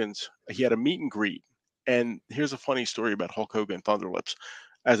Hulk Hogan's. He had a meet and greet. And here's a funny story about Hulk Hogan, Thunder Lips.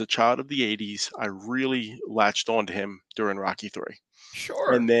 As a child of the 80s, I really latched onto him during Rocky 3.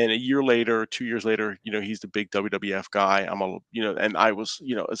 Sure. And then a year later, 2 years later, he's the big WWF guy. And I was,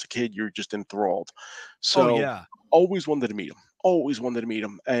 as a kid, you're just enthralled. So always wanted to meet him. Always wanted to meet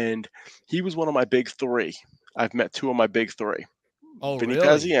him. And he was one of my big three. I've met two of my big three. Oh, Vinny really?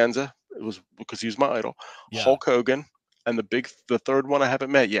 Pazienza, it was because he was my idol. Yeah. Hulk Hogan, and the third one I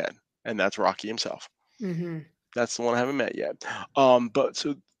haven't met yet, and that's Rocky himself. Mm-hmm. That's the one I haven't met yet. But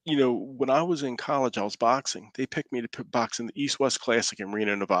so when I was in college, I was boxing. They picked me to box in the East West Classic in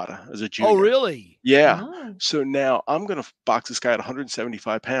Reno, Nevada as a junior. Oh, really? Yeah. Oh. So now I'm going to box this guy at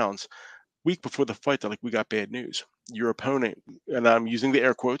 175 pounds. Week before the fight, they're like, we got bad news. Your opponent, and I'm using the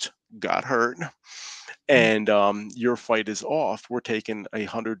air quotes, got hurt. And your fight is off. We're taking a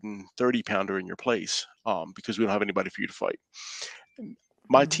 130 pounder in your place because we don't have anybody for you to fight.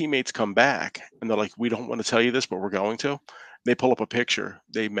 My teammates come back and they're like, we don't want to tell you this, but we're going to. They pull up a picture.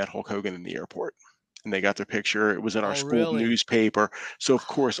 They met Hulk Hogan in the airport and they got their picture. It was in our school newspaper. So, of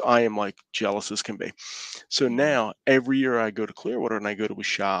course, I am like jealous as can be. So now every year I go to Clearwater and I go to his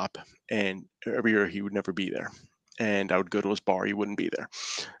shop, and every year he would never be there. And I would go to his bar. He wouldn't be there.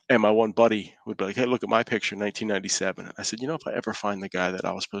 And my one buddy would be like, hey, look at my picture, 1997. I said, if I ever find the guy that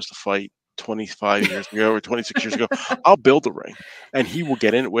I was supposed to fight 25 years ago or 26 years ago, I'll build a ring and he will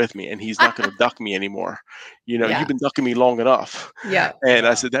get in it with me and he's not going to duck me anymore. You've been ducking me long enough. Yeah. And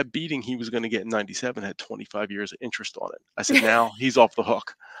I said, that beating he was going to get in 97 had 25 years of interest on it. I said, now he's off the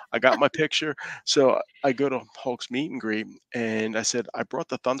hook. I got my picture. So I go to Hulk's meet and greet and I said, I brought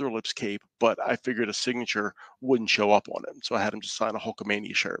the Thunder Lips cape, but I figured a signature wouldn't show up on it. So I had him just sign a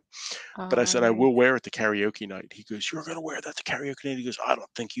Hulkamania shirt. But I said, I will wear it to karaoke night. He goes, you're going to wear that to karaoke night? He goes, I don't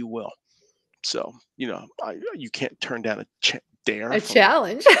think you will. So, you can't turn down a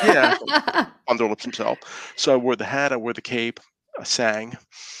challenge. Yeah, Thunder Lips himself. So I wore the hat, I wore the cape, I sang.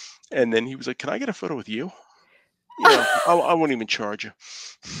 And then he was like, can I get a photo with you? I won't even charge you.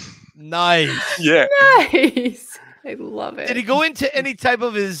 Nice. Yeah. Nice. I love it. Did he go into any type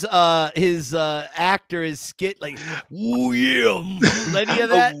of his act or his skit, like, ooh, yeah, any of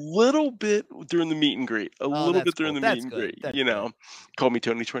that? A little bit during the meet and greet. A little bit during the meet and greet. Called me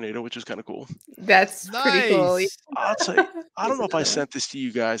Tony Tornado, which is kind of cool. That's pretty cool. I'll tell you, I don't know if I sent this to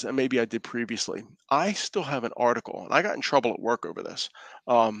you guys, and maybe I did previously. I still have an article, and I got in trouble at work over this.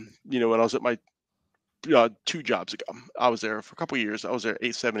 When I was at my 2 jobs ago, I was there for a couple of years. I was there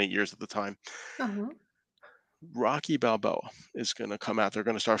 7, 8 years at the time. Rocky Balboa is going to come out. They're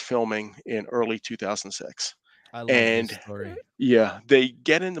going to start filming in early 2006. I love this story. Yeah, they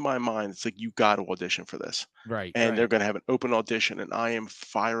get into my mind. It's like, you got to audition for this. Right. And they're going to have an open audition, and I am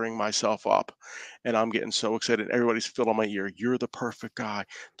firing myself up. And I'm getting so excited. Everybody's filling my ear. You're the perfect guy.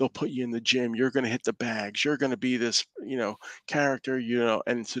 They'll put you in the gym. You're going to hit the bags. You're going to be this, character,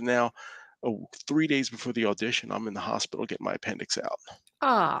 And so now 3 days before the audition, I'm in the hospital getting my appendix out.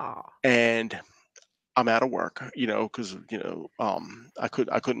 Oh. And I'm out of work, because I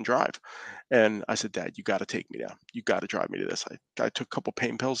couldn't drive, and I said, Dad, you got to take me down. You got to drive me to this. I took a couple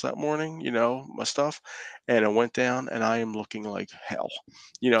pain pills that morning, my stuff, and I went down, and I am looking like hell.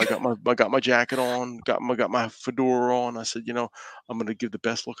 I got my jacket on, got my fedora on. I said, I'm gonna give the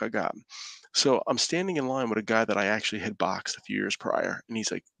best look I got. So I'm standing in line with a guy that I actually had boxed a few years prior, and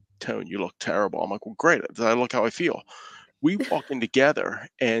he's like, Tone, you look terrible. I'm like, well, great. I look how I feel. We walk in together,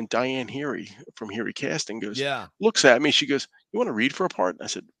 and Diane Heary from Heary Casting looks at me. She goes, you want to read for a part? And I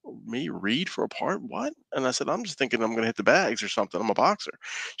said, me read for a part? What? And I said, I'm just thinking I'm going to hit the bags or something. I'm a boxer.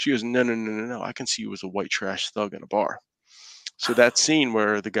 She goes, no, no, no, no, no. I can see you as a white trash thug in a bar. So that scene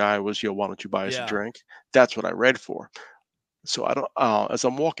where the guy was, why don't you buy us a drink? That's what I read for. So I don't, as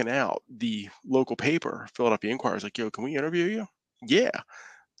I'm walking out, the local paper, Philadelphia Inquirer, is like, yo, can we interview you? Yeah.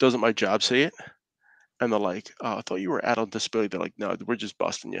 Doesn't my job say it? And they're like, oh, I thought you were adult disability. They're like, no, we're just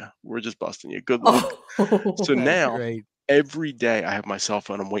busting you. We're just busting you. Good luck. So now every day I have my cell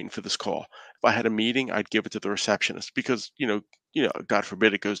phone. I'm waiting for this call. If I had a meeting, I'd give it to the receptionist because, God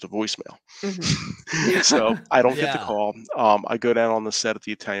forbid it goes to voicemail. Mm-hmm. So I don't get the call. I go down on the set at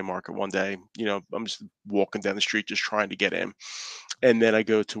the Italian market one day. I'm just walking down the street, just trying to get in. And then I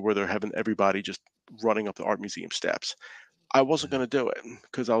go to where they're having everybody just running up the art museum steps. I wasn't going to do it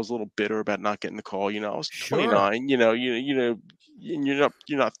because I was a little bitter about not getting the call. I was 29. And you're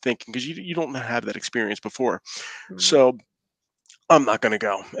not thinking because you don't have that experience before. Mm-hmm. So I'm not going to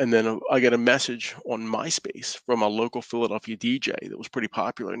go. And then I get a message on MySpace from a local Philadelphia DJ that was pretty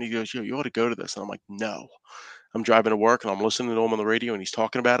popular, and he goes, "Yo, you ought to go to this." And I'm like, "No." I'm driving to work and I'm listening to him on the radio, and he's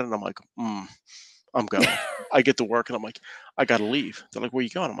talking about it, and I'm like, I'm going. I get to work and I'm like, I got to leave. They're like, where you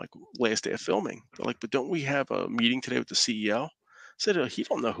going? I'm like, last day of filming. They're like, but don't we have a meeting today with the CEO? I said, he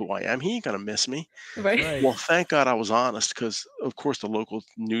don't know who I am. He ain't going to miss me. Right. Well, thank God I was honest because, of course, the local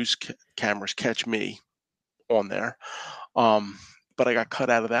news cameras catch me on there. But I got cut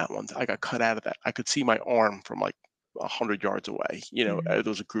out of that one. I got cut out of that. I could see my arm from like 100 yards away. There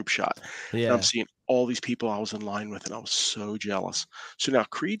was a group shot. Yeah. And I'm seeing all these people I was in line with, and I was so jealous. So now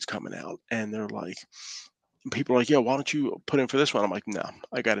Creed's coming out, and they're like, people are like, yeah, why don't you put in for this one? I'm like, no,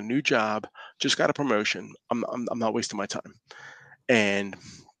 I got a new job, just got a promotion. I'm not wasting my time. And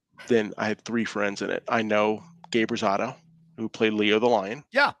then I had 3 friends in it. I know Gabe Rosado, who played Leo the Lion.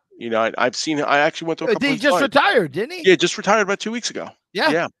 Yeah. I've seen him. I actually went to a couple of He just retired, didn't he? Yeah, just retired about 2 weeks ago.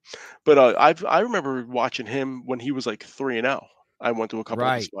 Yeah. But I remember watching him when he was like 3-0. I went to a couple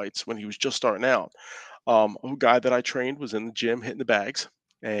of his fights when he was just starting out. A guy that I trained was in the gym hitting the bags,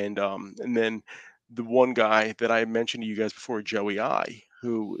 and then the one guy that I mentioned to you guys before, Joey I,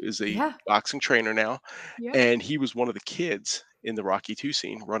 who is a boxing trainer now, and he was one of the kids in the Rocky 2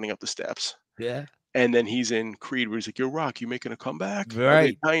 scene running up the steps. Yeah. And then he's in Creed where he's like, yo, Rock, you making a comeback?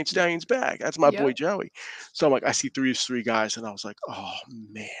 Right. Italian Stallion's back. That's my boy Joey. So I'm like, I see 3 guys, and I was like, oh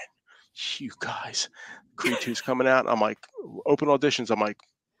man, you guys. Creed 2's coming out. I'm like, open auditions. I'm like,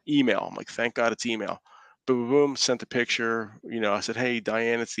 email. I'm like, thank God it's email. Boom, boom, boom, sent a picture. I said, hey,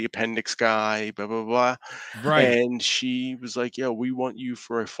 Diane, it's the appendix guy, blah, blah, blah. Right. And she was like, yo, we want you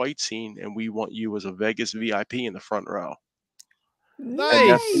for a fight scene, and we want you as a Vegas VIP in the front row. Nice. And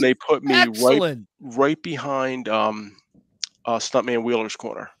that's when they put me Excellent. right behind Stuntman Wheeler's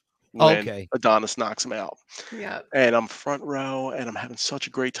corner when Adonis knocks him out. Yeah. And I'm front row, and I'm having such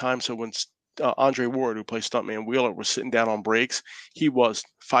a great time. So when Andre Ward, who plays Stuntman Wheeler, was sitting down on breaks, he was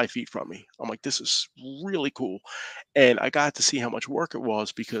 5 feet from me. I'm like, this is really cool. And I got to see how much work it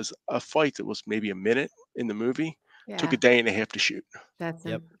was because a fight that was maybe a minute in the movie took a day and a half to shoot. That's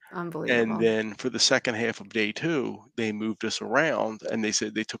unbelievable. And then for the second half of day 2, they moved us around, and they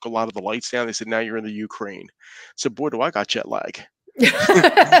said they took a lot of the lights down. They said, now you're in the Ukraine. So boy, do I got jet lag.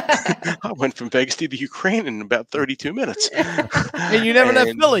 I went from Vegas to the Ukraine in about 32 minutes. And you never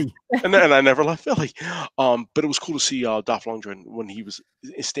left Philly. And I never left Philly. But it was cool to see Dolph Lundgren when he was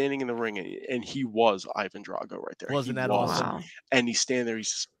standing in the ring, and he was Ivan Drago right there. Wasn't that awesome? Wow. And he's standing there,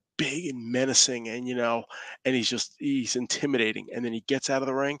 he's big and menacing, and and he's intimidating. And then he gets out of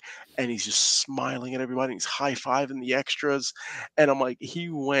the ring, and he's just smiling at everybody. He's high-fiving the extras. And I'm like, he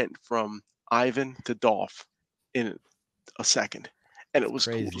went from Ivan to Dolph in a second. And it was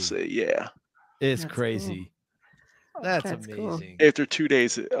cool to see. Yeah. It's crazy. Cool. That's amazing. Cool. After 2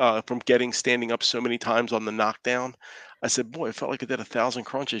 days from standing up so many times on the knockdown, I said, boy, it felt like I did 1,000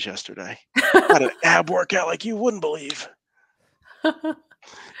 crunches yesterday. Got an ab workout like you wouldn't believe.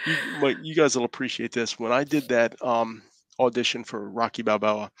 You guys will appreciate this. When I did that audition for Rocky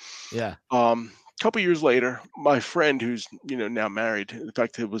Balboa, couple years later, my friend, who's now married, in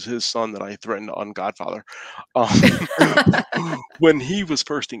fact, it was his son that I threatened on Godfather. When he was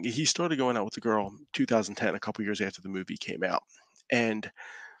he started going out with a girl in 2010, a couple years after the movie came out, and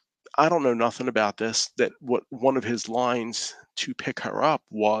I don't know nothing about this. That what one of his lines to pick her up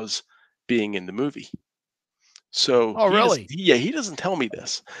was being in the movie. So oh, really? he doesn't tell me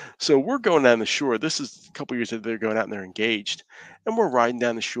this. So we're going down the shore. This is a couple years that they're going out and they're engaged, and we're riding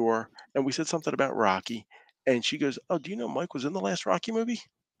down the shore. And we said something about Rocky, and she goes, "Oh, do you know Mike was in the last Rocky movie?"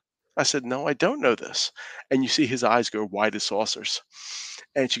 I said, "No, I don't know this." And you see his eyes go wide as saucers.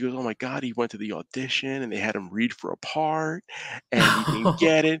 And she goes, "Oh my God, he went to the audition and they had him read for a part and he didn't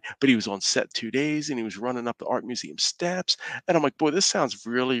get it, but he was on set 2 days and he was running up the art museum steps." And I'm like, "Boy, this sounds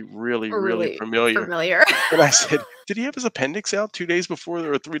really, really, really familiar." And I said, "Did he have his appendix out 2 days before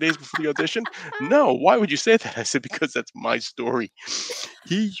or 3 days before the audition?" "No, why would you say that?" I said, "Because that's my story."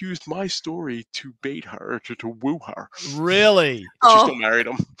 He used my story to bait her, to woo her. Really? She still married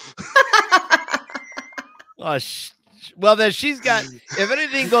him. Oh, well, then she's got, if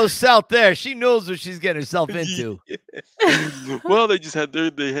anything goes south there, she knows what she's getting herself into. Well, they just had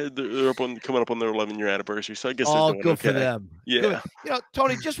they're coming up on their 11-year anniversary, so I guess they're doing good okay. For them. Yeah. Good.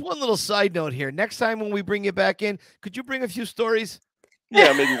 Tony, just one little side note here. Next time when we bring you back in, could you bring a few stories?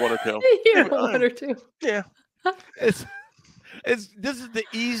 Yeah, maybe one or two. Yeah, one or two. Yeah. This is the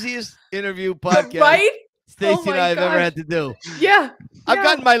easiest interview podcast, right? Stacey and I have ever had to do. Yeah. I've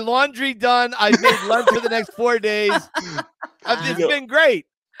gotten my laundry done. I've made lunch for the next 4 days. It's been great.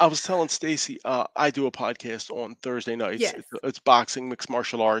 I was telling Stacey, I do a podcast on Thursday nights. Yes. It's boxing, mixed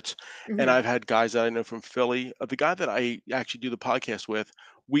martial arts. And I've had guys that I know from Philly. The guy that I actually do the podcast with,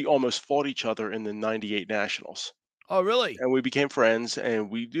 we almost fought each other in the 98 Nationals. Oh, really? And we became friends, and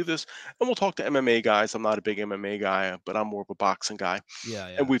we do this, and we'll talk to MMA guys. I'm not a big MMA guy, but I'm more of a boxing guy. Yeah.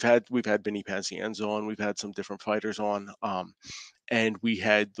 And we've had Benny Pazienza on. We've had some different fighters on. And we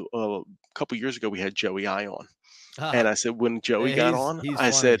had a couple years ago, we had Joey I on. And I said, when Joey got on, I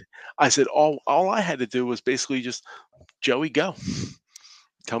said, all I had to do was basically just, "Joey, go.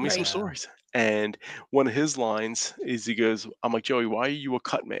 Tell me some stories." And one of his lines is, he goes, I'm like, "Joey, why are you a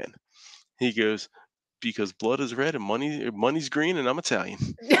cut man?" He goes, "Because blood is red and money's green, and I'm Italian."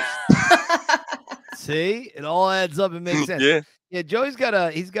 See, it all adds up and makes sense. Yeah. Joey's got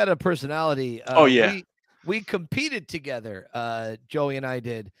a personality. Oh yeah. We competed together. Joey and I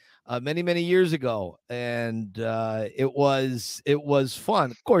did many, many years ago, and it was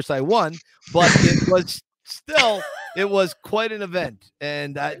fun. Of course, I won, but it was quite an event,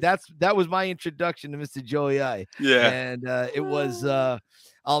 and that was my introduction to Mr. Joey I. Yeah, and it was.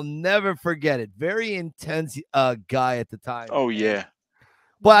 I'll never forget it. Very intense guy at the time. Oh yeah,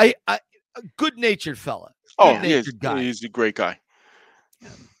 but I good-natured fella. Good-natured guy. He's a great guy.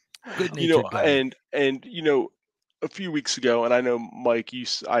 Good-natured guy. And a few weeks ago, and I know Mike,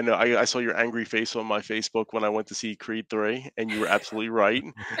 I saw your angry face on my Facebook when I went to see Creed 3, and you were absolutely right.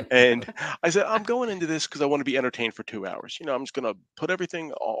 And I said, I'm going into this because I want to be entertained for 2 hours. I'm just going to put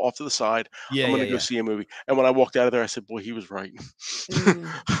everything off to the side. I'm going to go see a movie. And when I walked out of there, I said, boy, he was right.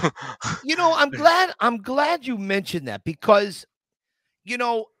 I'm glad you mentioned that, because,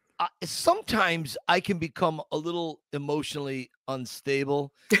 sometimes I can become a little emotionally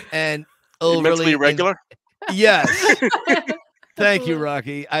unstable and overly mentally irregular. Yes. Thank you,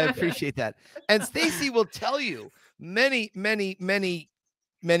 Rocky. I appreciate that. And Stacey will tell you many, many, many,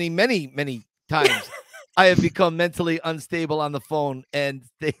 many, many, many times I have become mentally unstable on the phone. And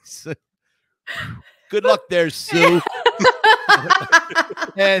good luck there, Sue.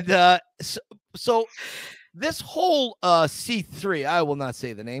 And so this whole C3, I will not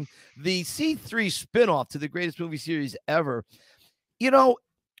say the name, the C3 spinoff to the greatest movie series ever,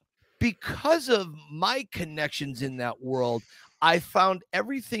 because of my connections in that world, I found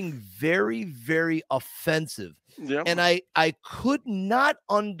everything very, very offensive. Yep. And I could not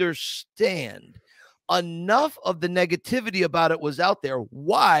understand enough of the negativity about it was out there,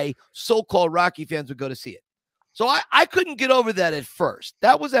 why so-called Rocky fans would go to see it. So I couldn't get over that at first.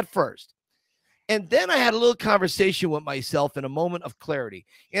 That was at first. And then I had a little conversation with myself in a moment of clarity.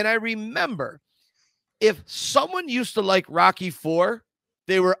 And I remember, if someone used to like Rocky IV,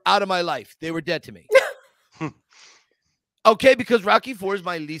 they were out of my life. They were dead to me. Okay, because Rocky IV is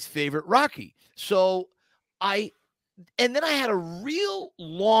my least favorite Rocky. So and then I had a real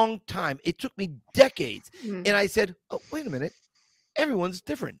long time. It took me decades. And I said, oh, wait a minute. Everyone's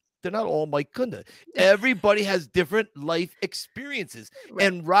different. They're not all Mike Kunda. Everybody has different life experiences. Right.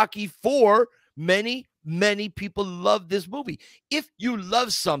 And Rocky IV, many, many people love this movie. If you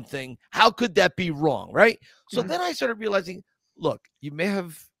love something, how could that be wrong, right? So then I started realizing, look, you may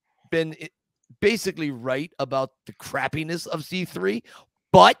have been basically right about the crappiness of C3,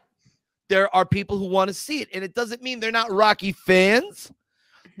 but there are people who want to see it. And it doesn't mean they're not Rocky fans.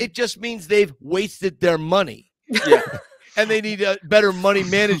 It just means they've wasted their money. Yeah. And they need a better money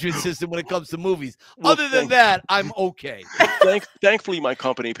management system when it comes to movies. Well, other than that, I'm okay. Thankfully, my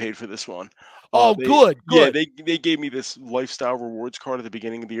company paid for this one. Oh, good. Yeah, they gave me this lifestyle rewards card at the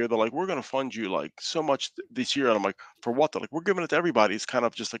beginning of the year. They're like, we're going to fund you like so much this year. And I'm like, for what? They're like, we're giving it to everybody. It's kind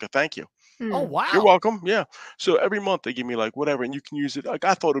of just like a thank you. Oh, wow. You're welcome. Yeah. So every month they give me like whatever, and you can use it. Like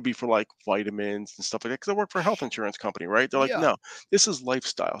I thought it'd be for like vitamins and stuff like that because I work for a health insurance company, right? They're like, no, this is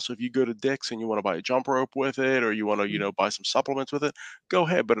lifestyle. So if you go to Dick's and you want to buy a jump rope with it, or you want to, buy some supplements with it, go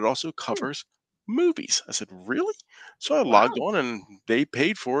ahead. But it also covers movies. I said, really? So I logged on and they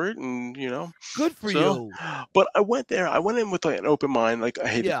paid for it, and good for you. But I went there. I went in with like an open mind. Like,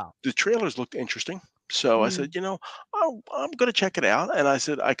 hey, the trailers looked interesting. So I said, I'm going to check it out. And I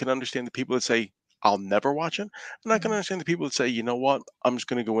said, I can understand the people that say, I'll never watch it. And I can understand the people that say, you know what, I'm just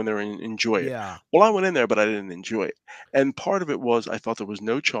going to go in there and enjoy it. Well, I went in there, but I didn't enjoy it. And part of it was I felt there was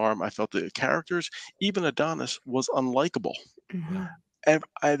no charm. I felt the characters, even Adonis, was unlikable. And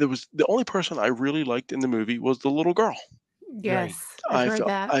there was the only person I really liked in the movie was the little girl. Yes,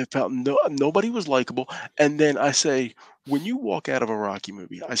 I felt nobody was likable. And then I say, when you walk out of a Rocky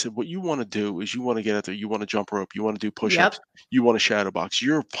movie, I said, what you want to do is you want to get out there, you want to jump rope, you want to do push-ups, you want to shadow box.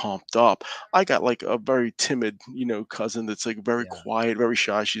 You're pumped up. I got like a very timid, cousin that's like very quiet, very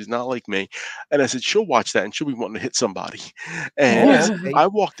shy. She's not like me. And I said, she'll watch that and she'll be wanting to hit somebody. And I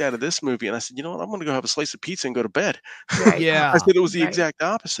walked out of this movie and I said, you know what? I'm going to go have a slice of pizza and go to bed. I said it was the exact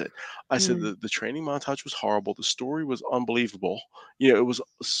opposite. I said the training montage was horrible. The story was unbelievable. It was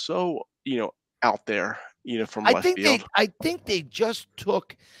so, out there, from left field. I think they just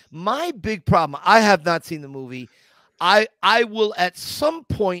took my big problem. I have not seen the movie. I will at some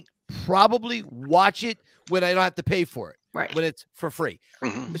point probably watch it when I don't have to pay for it. Right. When it's for free.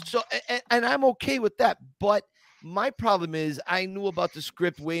 So, and I'm okay with that. But my problem is I knew about the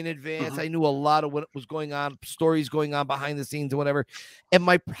script way in advance. I knew a lot of what was going on, stories going on behind the scenes or whatever. And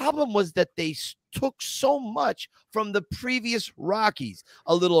my problem was that they took so much from the previous Rockies.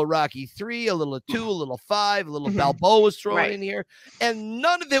 A little Rocky 3, a little 2, a little 5, a little Balboa was thrown in here. And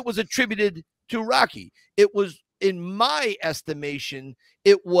none of it was attributed to Rocky. It was, in my estimation,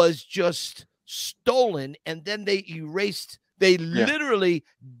 it was just stolen. And then they literally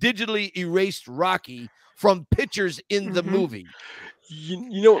digitally erased Rocky from pictures in the movie.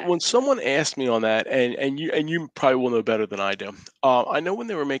 When someone asked me on that, and you probably will know better than I do. I know when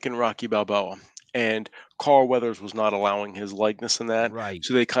they were making Rocky Balboa, and Carl Weathers was not allowing his likeness in that,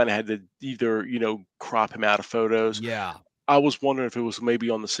 so they kind of had to either crop him out of photos. I was wondering if it was maybe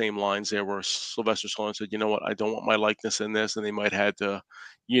on the same lines there, where Sylvester Stallone said, "You know what, I don't want my likeness in this," and they might had to,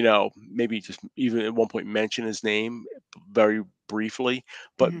 maybe just even at one point mention his name very briefly,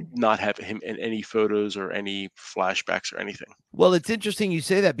 but not have him in any photos or any flashbacks or anything. Well, it's interesting you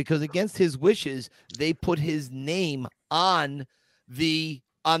say that because against his wishes, they put his name on the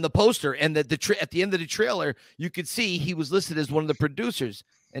poster, and at the end of the trailer, you could see he was listed as one of the producers,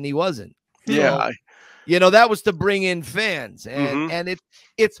 and he wasn't. Yeah. That was to bring in fans, and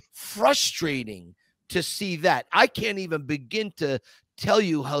it's frustrating to see that. I can't even begin to tell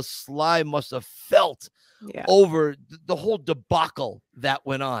you how Sly must have felt over the whole debacle that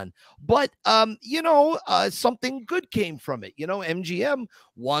went on. But something good came from it. MGM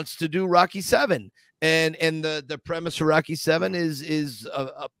wants to do Rocky 7, and the premise for Rocky 7 is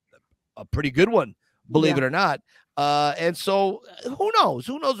a pretty good one, believe it or not. And so who knows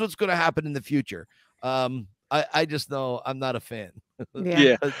what's going to happen in the future. I just know I'm not a fan.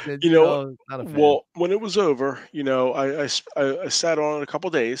 Not a fan. Well, when it was over, I sat on it a couple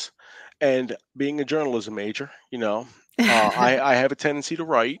days, and being a journalism major, I have a tendency to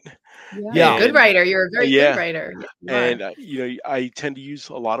write. Good writer. You're a very good writer. And I tend to use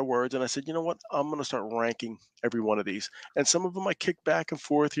a lot of words. And I said, you know what? I'm going to start ranking every one of these. And some of them I kicked back and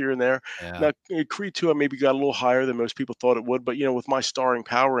forth here and there. Now, Creed 2, I maybe got a little higher than most people thought it would. But with my starring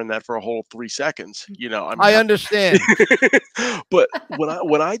power in that for a whole 3 seconds, I understand. But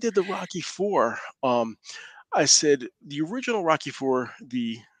when I did the Rocky 4, I said the original Rocky 4,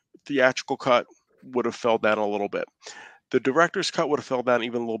 the theatrical cut would have fell down a little bit. The director's cut would have fell down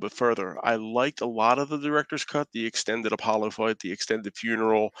even a little bit further. I liked a lot of the director's cut, the extended Apollo fight, the extended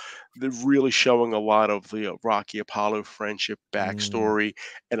funeral, really showing a lot of the Rocky Apollo friendship backstory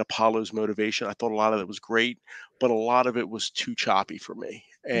and Apollo's motivation. I thought a lot of it was great, but a lot of it was too choppy for me.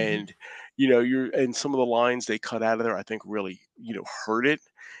 And and some of the lines they cut out of there, I think really hurt it.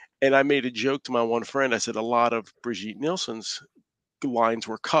 And I made a joke to my one friend. I said a lot of Brigitte Nielsen's lines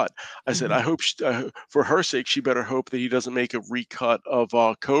were cut. I said, I hope for her sake, she better hope that he doesn't make a recut of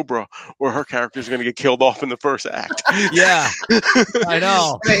Cobra, or her character is going to get killed off in the first act. Yeah, I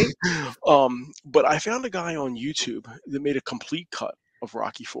know. Right. But I found a guy on YouTube that made a complete cut of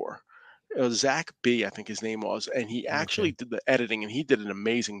Rocky 4. Zach B, I think his name was, and he actually did the editing, and he did an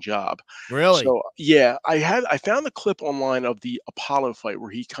amazing job. Really? So yeah, I found the clip online of the Apollo fight where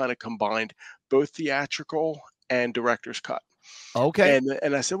he kind of combined both theatrical and director's cut. Okay.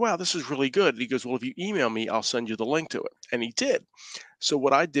 And I said, wow, this is really good. And he goes, well, if you email me, I'll send you the link to it. And he did. So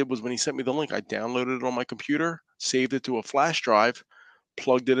what I did was, when he sent me the link, I downloaded it on my computer, saved it to a flash drive,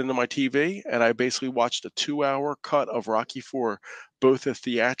 plugged it into my TV, and I basically watched a 2-hour cut of Rocky 4, both the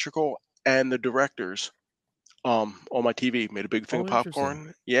theatrical and the directors, on my TV. Made a big thing of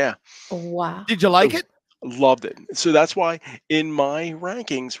popcorn. Yeah. Wow. Did you like it? Loved it. So that's why in my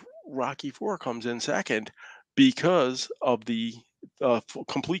rankings, Rocky 4 comes in second, because of the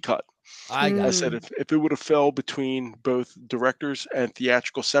complete cut. I said if it would have fell between both directors and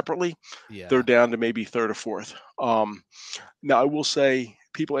theatrical separately, they're down to maybe third or fourth. Now I will say,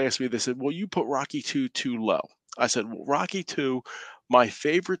 people ask me, they said, well, you put Rocky 2 too low. I said, well, Rocky 2, my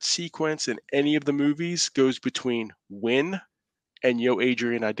favorite sequence in any of the movies goes between Win and Yo,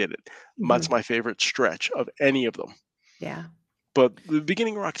 Adrian, I Did It. That's my favorite stretch of any of them. Yeah. But the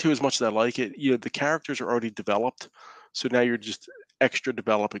beginning of Rock 2, as much as I like it, the characters are already developed, so now you're just extra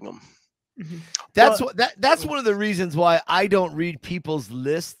developing them. That's one of the reasons why I don't read people's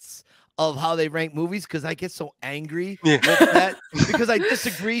lists of how they rank movies, because I get so angry with that, because I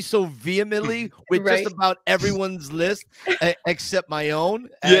disagree so vehemently with just about everyone's list except my own.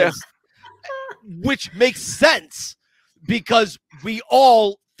 Which makes sense, because we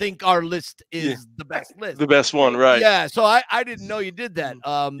all think our list is the best list, the best one, right? Yeah. So I didn't know you did that.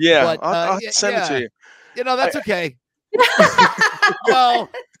 But I'll send it to you. You know, that's okay. Well,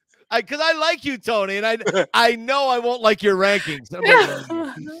 because I like you, Tony, and I know I won't like your rankings.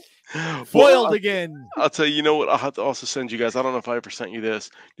 Foiled again. I'll tell you. You know what? I'll have to also send you guys. I don't know if I ever sent you this.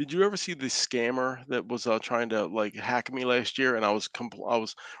 Did you ever see the scammer that was trying to hack me last year, and I was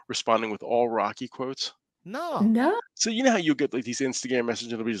responding with all Rocky quotes? No. So you know how you get these Instagram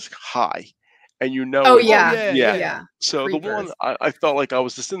messages that'll be just hi, and Oh yeah. So Creepers. the one I felt like I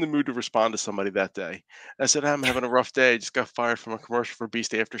was just in the mood to respond to somebody that day. I said, I'm having a rough day. I just got fired from a commercial for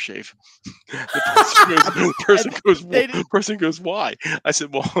Beast Aftershave. The person goes, why? I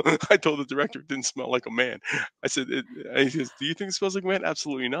said, well, I told the director it didn't smell like a man. I said, he says, do you think it smells like a man?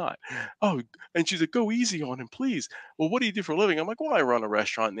 Absolutely not. Oh, and she's like, go easy on him, please. Well, what do you do for a living? I'm like, well, I run a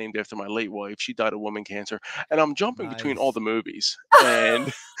restaurant named after my late wife. She died of woman cancer. And I'm jumping between all the movies.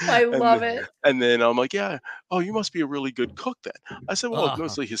 And I love it. And then I'm like, yeah. Oh, you must be a really good cook then. I said, well,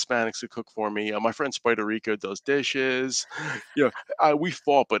 mostly Hispanics who cook for me. My friend Spider Rico does dishes. We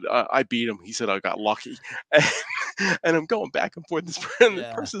fought, but I beat him. He said I got lucky. And I'm going back and forth. This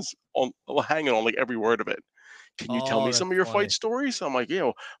person's hanging on every word of it. Can you tell me some of your fight stories? I'm like,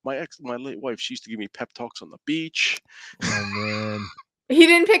 my late wife, she used to give me pep talks on the beach. Oh, man. He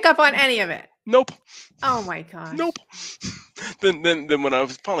didn't pick up on any of it. Nope. Oh my gosh. Nope. Then when I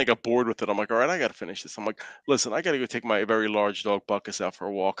finally got bored with it, I'm like, all right, I got to finish this. I'm like, listen, I got to go take my very large dog Buckus out for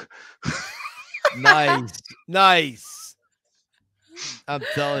a walk. Nice. I'm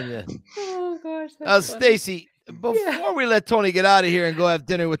telling you. Oh gosh. Stacy, before we let Tony get out of here and go have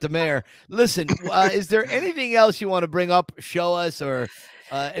dinner with the mayor, listen, is there anything else you want to bring up, show us, or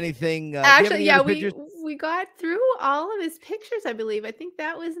anything? Actually, we got through all of his pictures, I believe. I think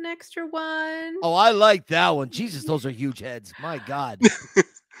that was an extra one. Oh, I like that one. Jesus, those are huge heads. My God.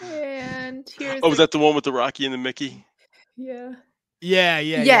 And here's was that the one with the Rocky and the Mickey? Yeah.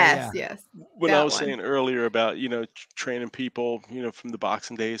 Yes. When I was saying earlier about training people from the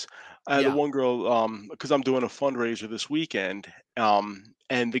boxing days, I had one girl because I'm doing a fundraiser this weekend,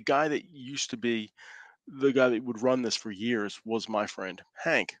 and the guy that used to be the guy that would run this for years was my friend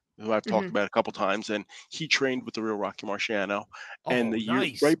Hank, who I've talked about a couple times, and he trained with the real Rocky Marciano. And the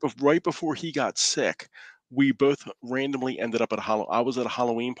year right before he got sick, we both randomly ended up at I was at a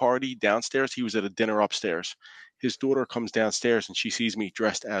Halloween party downstairs. He was at a dinner upstairs. His daughter comes downstairs and she sees me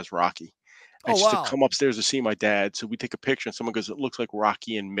dressed as Rocky. And she's to come upstairs to see my dad. So we take a picture and someone goes, it looks like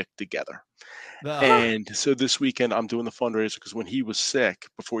Rocky and Mick together. And so this weekend I'm doing the fundraiser because when he was sick,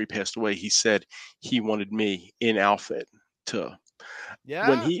 before he passed away, he said he wanted me in outfit to.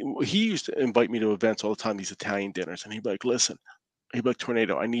 When he used to invite me to events all the time, these Italian dinners, and he'd be like, listen, he'd be like,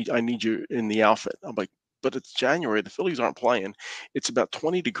 Tornado, I need you in the outfit. I'm like, but it's January. The Phillies aren't playing. It's about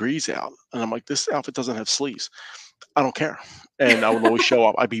 20 degrees out. And I'm like, this outfit doesn't have sleeves. I don't care. And I would always show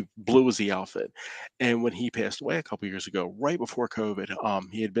up. I'd be blue as the outfit. And when he passed away a couple years ago, right before COVID,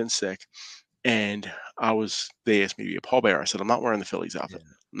 he had been sick. And they asked me to be a pallbearer. I said, I'm not wearing the Phillies outfit.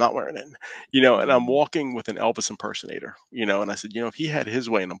 I'm not wearing it. And I'm walking with an Elvis impersonator, and I said, if he had his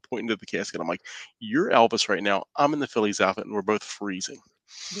way, and I'm pointing to the casket, I'm like, you're Elvis right now. I'm in the Phillies outfit and we're both freezing.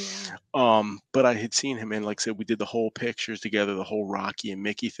 Yeah. But I had seen him, and like I said, we did the whole pictures together, the whole Rocky and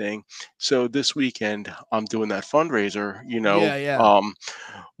Mickey thing. So this weekend I'm doing that fundraiser,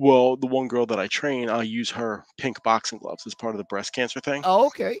 well, the one girl that I train, I'll use her pink boxing gloves as part of the breast cancer thing. Oh,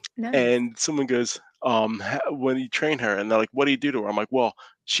 okay. Nice. And someone goes, when you train her, and they're like, what do you do to her? I'm like, well,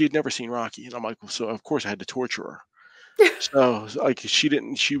 she had never seen Rocky. And I'm like, well, so of course I had to torture her. So like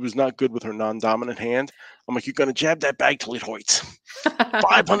she was not good with her non-dominant hand. I'm like, you're gonna jab that bag till it hoits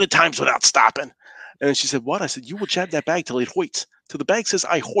 500 times without stopping. And she said, what? I said, you will jab that bag till it hoits. Till the bag says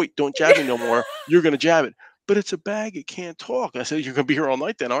I hoit, don't jab me no more. You're gonna jab it. But it's a bag, it can't talk. I said, you're gonna be here all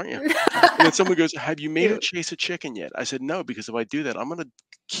night then, aren't you? And then someone goes, have you made her chase a chicken yet? I said, no, because if I do that, I'm gonna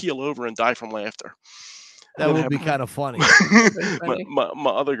keel over and die from laughter. That would be kind of funny. my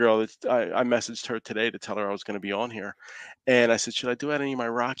other girl, I messaged her today to tell her I was going to be on here. And I said, should I do any of my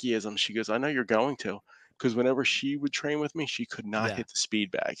Rockyisms? She goes, I know you're going to. Because whenever she would train with me, she could not hit the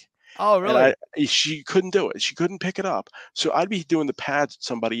speed bag. Oh, really? She couldn't do it. She couldn't pick it up. So I'd be doing the pads with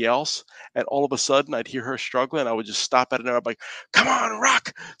somebody else, and all of a sudden I'd hear her struggling. I would just stop at it, and I'd be like, come on,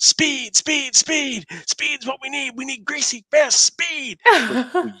 rock, speed, speed, speed. Speed's what we need. We need greasy, fast speed.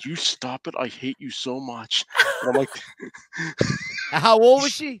 Like, will you stop it? I hate you so much. And I'm like, how old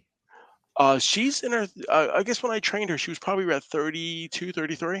was she? She's in her, I guess when I trained her, she was probably about 32,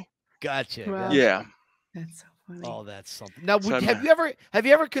 33. Gotcha. Wow. Gotcha. Yeah. That's so funny. Oh, that's something. Now, have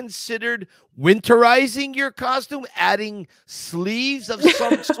you ever considered winterizing your costume, adding sleeves of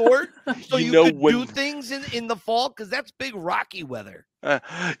some sort, so you could do things in the fall? Because that's big Rocky weather.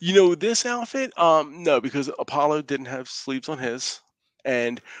 This outfit, no, because Apollo didn't have sleeves on his.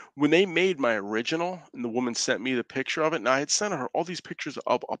 And when they made my original, and the woman sent me the picture of it, and I had sent her all these pictures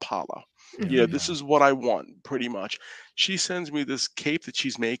of Apollo. This is what I want, pretty much. She sends me this cape that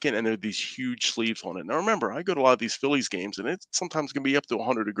she's making, and there are these huge sleeves on it. Now, remember, I go to a lot of these Phillies games, and it sometimes can be up to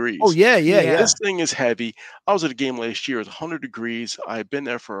 100 degrees. Oh, yeah. This thing is heavy. I was at a game last year. It was 100 degrees. I've been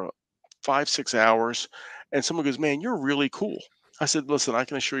there for 5-6 hours, and someone goes, man, you're really cool. I said, listen, I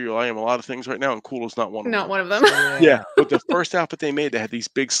can assure you I am a lot of things right now, and cool is not one of them. Not one of them. Yeah, but the first outfit they made, they had these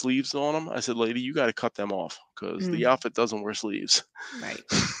big sleeves on them. I said, lady, you got to cut them off because the outfit doesn't wear sleeves. Right.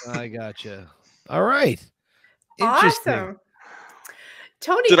 I gotcha. All right. Interesting. Awesome.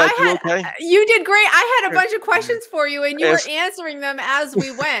 Tony, did I do okay? You did great. I had a bunch of questions for you, and you were answering them as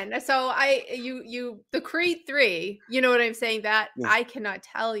we went. So the Creed 3, you know what I'm saying? That I cannot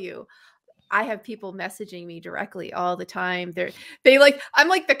tell you. I have people messaging me directly all the time. I'm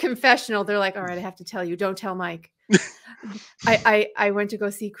like the confessional. They're like, all right, I have to tell you, don't tell Mike. I went to go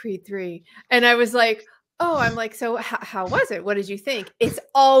see Creed 3, and I was like, oh, I'm like, so how was it? What did you think? It's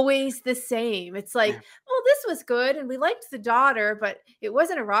always the same. It's like, well, this was good, and we liked the daughter, but it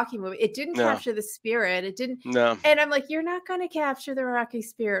wasn't a Rocky movie. It didn't capture the spirit. It didn't. No. And I'm like, you're not going to capture the Rocky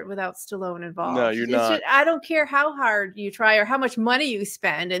spirit without Stallone involved. No, you're not. Just, I don't care how hard you try or how much money you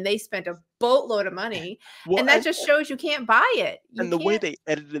spend, and they spent a boatload of money, and that just shows you can't buy it. The way they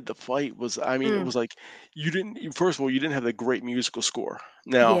edited the fight was, I mean, it was like first of all, you didn't have the great musical score.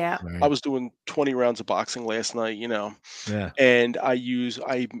 Now, I was doing 20 rounds of boxing last night, and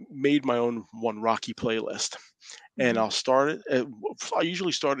I made my own one Rocky playlist, and I'll start it. I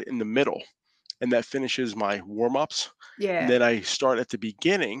usually start it in the middle, and that finishes my warm-ups. Yeah. And then I start at the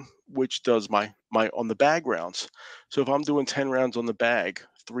beginning, which does my on the bag rounds. So if I'm doing 10 rounds on the bag,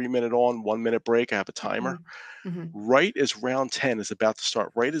 3-minute on, 1-minute break, I have a timer. Right as round 10 is about to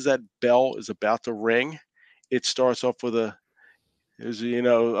start, right as that bell is about to ring, it starts off with I'm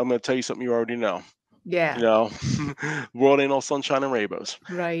going to tell you something you already know. Yeah. World ain't all sunshine and rainbows.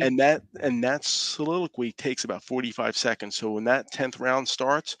 Right. And that soliloquy takes about 45 seconds. So when that 10th round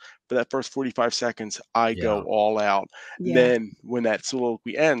starts, for that first 45 seconds, I go all out. Yeah. Then when that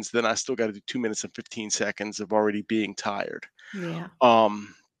soliloquy ends, then I still got to do 2 minutes and 15 seconds of already being tired. Yeah.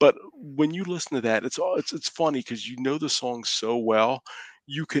 But when you listen to that, it's funny because you know the song so well,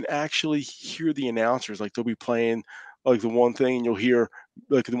 you can actually hear the announcers. Like they'll be playing like the one thing, and you'll hear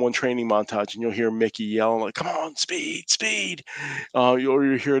like the one training montage, and you'll hear Mickey yelling like, "Come on, speed, speed!" Or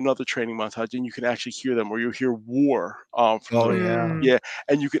you'll hear another training montage, and you can actually hear them. Or you'll hear War. And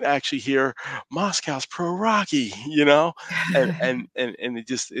you can actually hear Moscow's Pro Rocky. And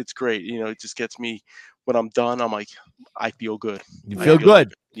it's great. It just gets me. When I'm done, I'm like, I feel good. You feel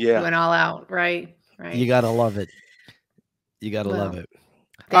good. Yeah. You went all out, right? You gotta love it. You got to love it.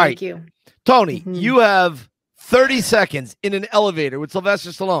 Thank you. Tony, you have 30 seconds in an elevator with Sylvester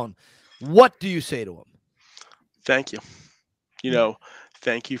Stallone. What do you say to him? Thank you.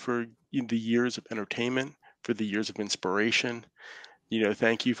 Thank you for the years of entertainment, for the years of inspiration.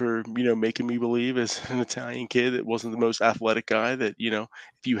 Thank you for, making me believe as an Italian kid that wasn't the most athletic guy that, if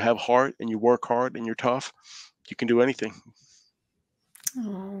you have heart and you work hard and you're tough, you can do anything.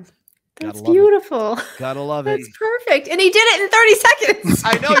 Oh, that's beautiful. Gotta love it. That's perfect. And he did it in 30 seconds.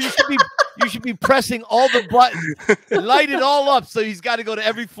 I know you should be pressing all the buttons, light it all up. So he's got to go to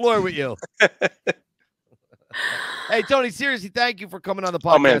every floor with you. Hey, Tony, seriously, thank you for coming on the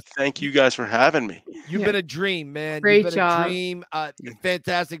podcast. Oh, man, thank you guys for having me. You've been a dream, man. Great You've been job. a dream.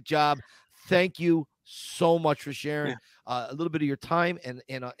 Fantastic job. Thank you so much for sharing a little bit of your time and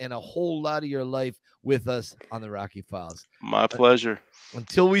a whole lot of your life with us on the Rocky Files. My pleasure.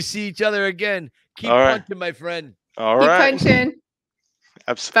 Until we see each other again, keep punching, my friend. All right. Keep punching.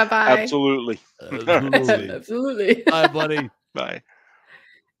 Bye-bye. Absolutely. Absolutely. Bye, buddy. Bye.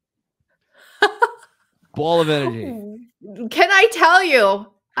 Ball of energy. Can I tell you,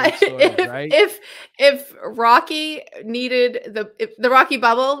 Story, if Rocky needed if the Rocky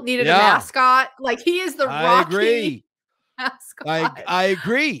Bubble needed a mascot, like he is the Rocky mascot. I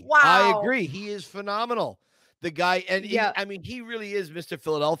agree. Wow. I agree. He is phenomenal. The guy, and he really is Mr.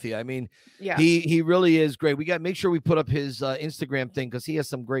 Philadelphia. I mean, he really is great. We got to make sure we put up his Instagram thing because he has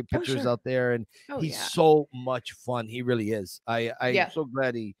some great pictures out there, and he's so much fun. He really is. I'm so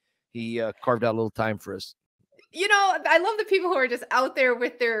glad he carved out a little time for us. I love the people who are just out there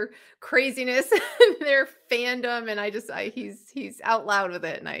with their craziness and their fandom, and he's out loud with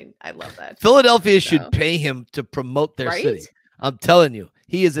it, and I love that. Philadelphia should pay him to promote their city. I'm telling you,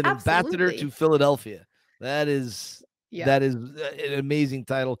 he is an ambassador to Philadelphia. That is an amazing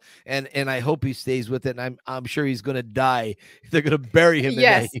title, and I hope he stays with it. And I'm sure he's going to die. They're going to bury him in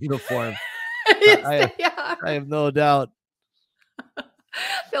that uniform. I have no doubt.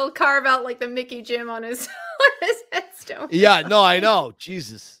 They'll carve out like the Mickey Jim on his headstone. Yeah, no, I know.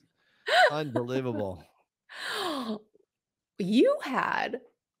 Jesus, unbelievable. You had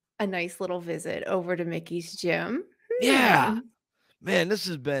a nice little visit over to Mickey's gym. Yeah, man, this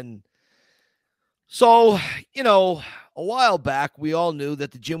has been so. A while back, we all knew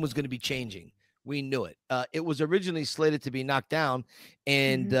that the gym was going to be changing. We knew it. It was originally slated to be knocked down,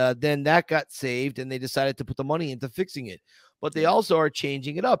 and then that got saved, and they decided to put the money into fixing it. But they also are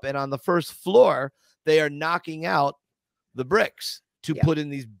changing it up. And on the first floor, they are knocking out the bricks to put in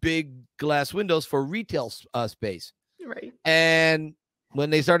these big glass windows for retail space. Right. And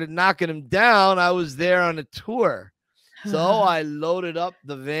when they started knocking them down, I was there on a tour. So I loaded up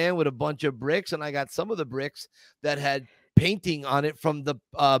the van with a bunch of bricks, and I got some of the bricks that had painting on it from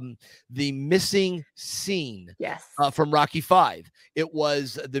the missing scene from Rocky V. It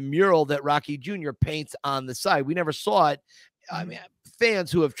was the mural that Rocky Jr. paints on the side. We never saw it. I mean,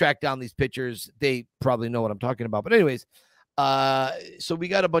 fans who have tracked down these pictures, they probably know what I'm talking about. But anyways, so we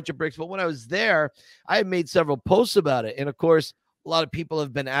got a bunch of bricks. But when I was there, I had made several posts about it. And of course, a lot of people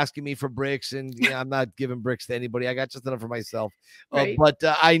have been asking me for bricks, and I'm not giving bricks to anybody. I got just enough for myself. Right. But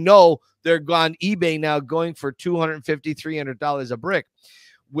I know they're on eBay now going for $250, $300 a brick,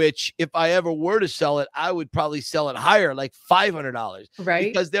 which if I ever were to sell it, I would probably sell it higher, like $500.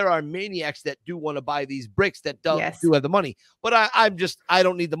 Right. Because there are maniacs that do want to buy these bricks that do have the money. But I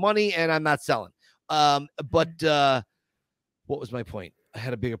don't need the money, and I'm not selling. But what was my point? I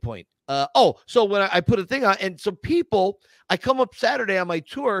had a bigger point. So when I put a thing on, and so I come up Saturday on my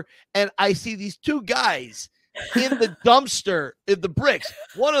tour, and I see these two guys in the dumpster in the bricks.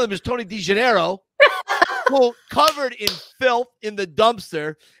 One of them is Tony DeGennaro, covered in filth in the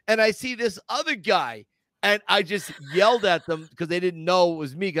dumpster, and I see this other guy, and I just yelled at them because they didn't know it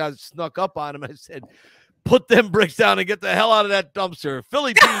was me. I snuck up on him. I said, "Put them bricks down and get the hell out of that dumpster,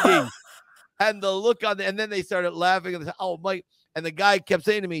 Philly PD." And the look on and then they started laughing and they said, "Oh, Mike." And the guy kept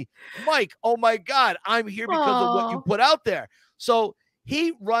saying to me, "Mike, oh my God, I'm here because of what you put out there." So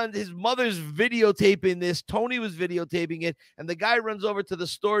he runs, his mother's videotaping this. Tony was videotaping it. And the guy runs over to the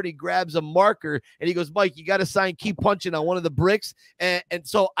store and he grabs a marker and he goes, "Mike, you got to sign Keep Punching on one of the bricks." And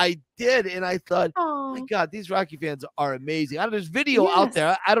so I did. And I thought, oh my God, these Rocky fans are amazing. There's video out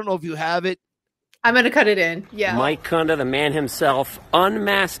there. I don't know if you have it. I'm going to cut it in. Yeah. Mike Kunda, the man himself,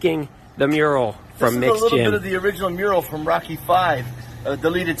 unmasking the mural from Mick's gym. This is a little bit of the original mural from Rocky V, a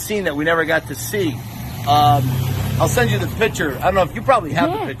deleted scene that we never got to see. I'll send you the picture. I don't know if you probably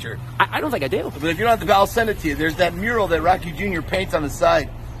have the picture. I don't think I do. But if you don't have the, I'll send it to you. There's that mural that Rocky Jr. paints on the side,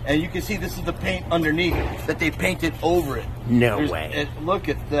 and you can see this is the paint underneath that they painted over it. No way. Look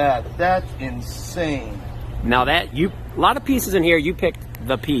at that. That's insane. Now that a lot of pieces in here, you picked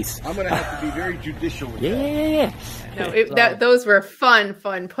the piece. I'm going to have to be very judicial with that. Yeah. No, those were fun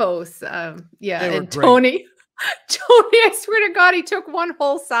posts. Yeah, and Tony, I swear to God, he took one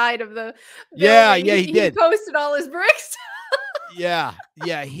whole side of the building. He did. He posted all his bricks. Yeah,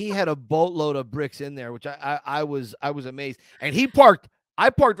 he had a boatload of bricks in there, which I was amazed. And I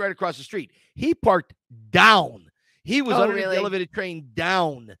parked right across the street. He parked down. He was underneath the elevated train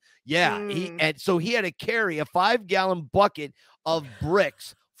down. Yeah, and so he had to carry a 5-gallon bucket of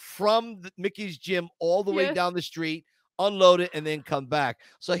bricks from Mickey's gym all the way down the street, unload it, and then come back.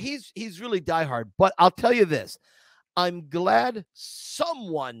 So he's really diehard. But I'll tell you this, I'm glad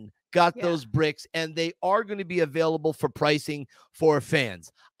someone got those bricks, and they are going to be available for pricing for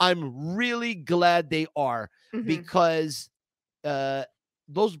fans. I'm really glad they are, because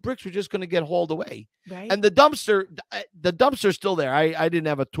those bricks were just going to get hauled away. Right. And the dumpster's still there. I didn't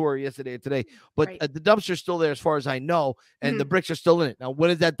have a tour yesterday or today, but the dumpster's still there as far as I know, and the bricks are still in it. Now, when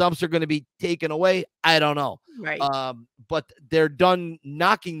is that dumpster going to be taken away? I don't know. Right. But they're done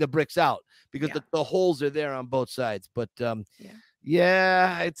knocking the bricks out, because the holes are there on both sides. But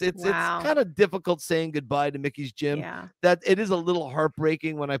it's kind of difficult saying goodbye to Mickey's gym. Yeah. That it is a little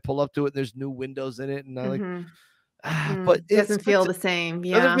heartbreaking when I pull up to it and there's new windows in it, and I like. But it doesn't feel the same.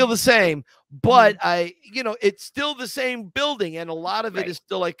 Yeah, doesn't feel the same. But it's still the same building, and a lot of it is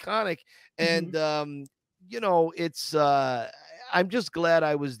still iconic. And it's I'm just glad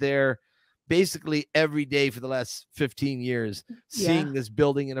I was there basically every day for the last 15 years, seeing this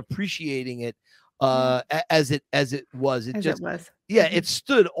building and appreciating it as it was. It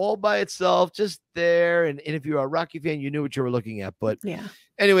stood all by itself, just there. And if you're a Rocky fan, you knew what you were looking at. But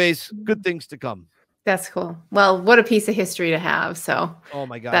anyways, good things to come. That's cool. Well, what a piece of history to have. So, oh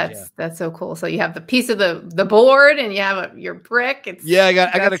my God, that's so cool. So you have the piece of the board, and you have your brick. I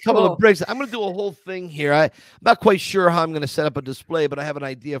got a couple of bricks. I'm going to do a whole thing here. I'm not quite sure how I'm going to set up a display, but I have an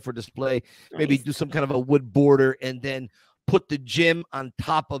idea for display. Nice. Maybe do some kind of a wood border, and then put the gym on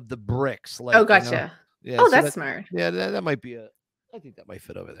top of the bricks. Like, oh, gotcha. That's smart. Yeah, that might be I think that might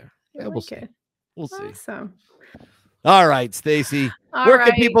fit over there. Yeah, we'll see. We'll see. Awesome. All right, Stacy. Where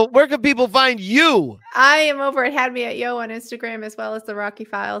can people find you? I am over at Had Me at Yo on Instagram, as well as the Rocky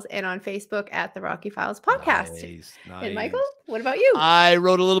Files, and on Facebook at the Rocky Files Podcast. Nice. And Michael, what about you? I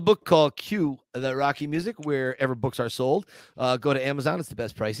wrote a little book called Q, the Rocky Music, wherever books are sold. Go to Amazon; it's the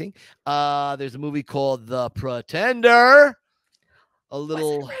best pricing. There's a movie called The Pretender.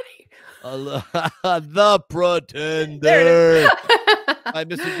 The Pretender. By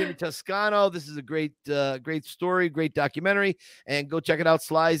Mr. Jimmy Toscano. This is a great story, great documentary, and go check it out.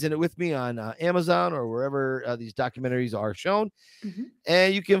 Sly's in it with me on Amazon or wherever these documentaries are shown.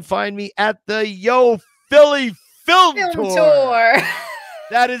 And you can find me at the Yo Philly Film Tour.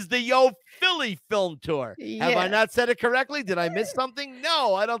 That is the Yo Philly Film Tour. Yes. Have I not said it correctly? Did I miss something?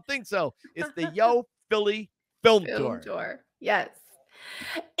 No, I don't think so. It's the Yo Philly Film Tour. Yes.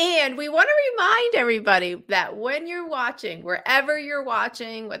 And we want to remind everybody that when you're watching, wherever you're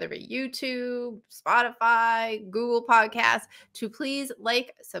watching, whether it be YouTube, Spotify, Google Podcasts, to please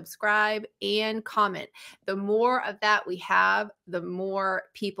like, subscribe, and comment. The more of that we have, the more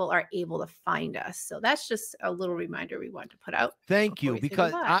people are able to find us. So that's just a little reminder we want to put out. Thank you,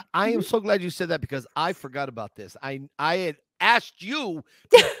 because I am so glad you said that, because I forgot about this. I had asked you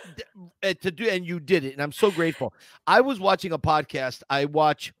to do, and you did it, and I'm so grateful. I was watching a podcast. I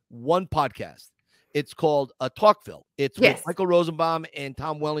watch one podcast. It's called Talkville. It's with Michael Rosenbaum and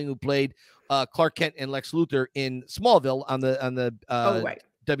Tom Welling, who played Clark Kent and Lex Luthor in Smallville on the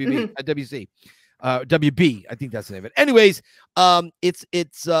WB, WB. I think that's the name of it. Anyways,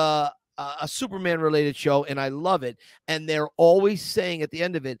 it's a Superman related show, and I love it. And they're always saying at the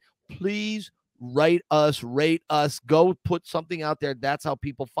end of it, please write us, rate us, go put something out there. That's how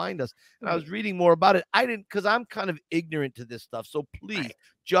people find us. And I was reading more about it. I didn't, because I'm kind of ignorant to this stuff. So please,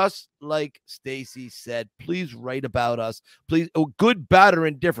 just like Stacy said, please write about us. Please, good, bad, or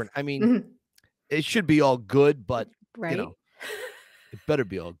indifferent. I mean, it should be all good, but it better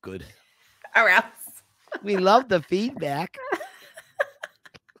be all good. Or else. We love the feedback.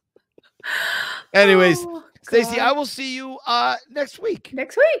 Anyways, Stacy, I will see you next week.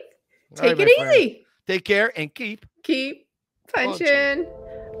 Take it easy. Take care and keep punching.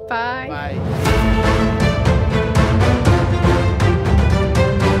 Bye. Bye.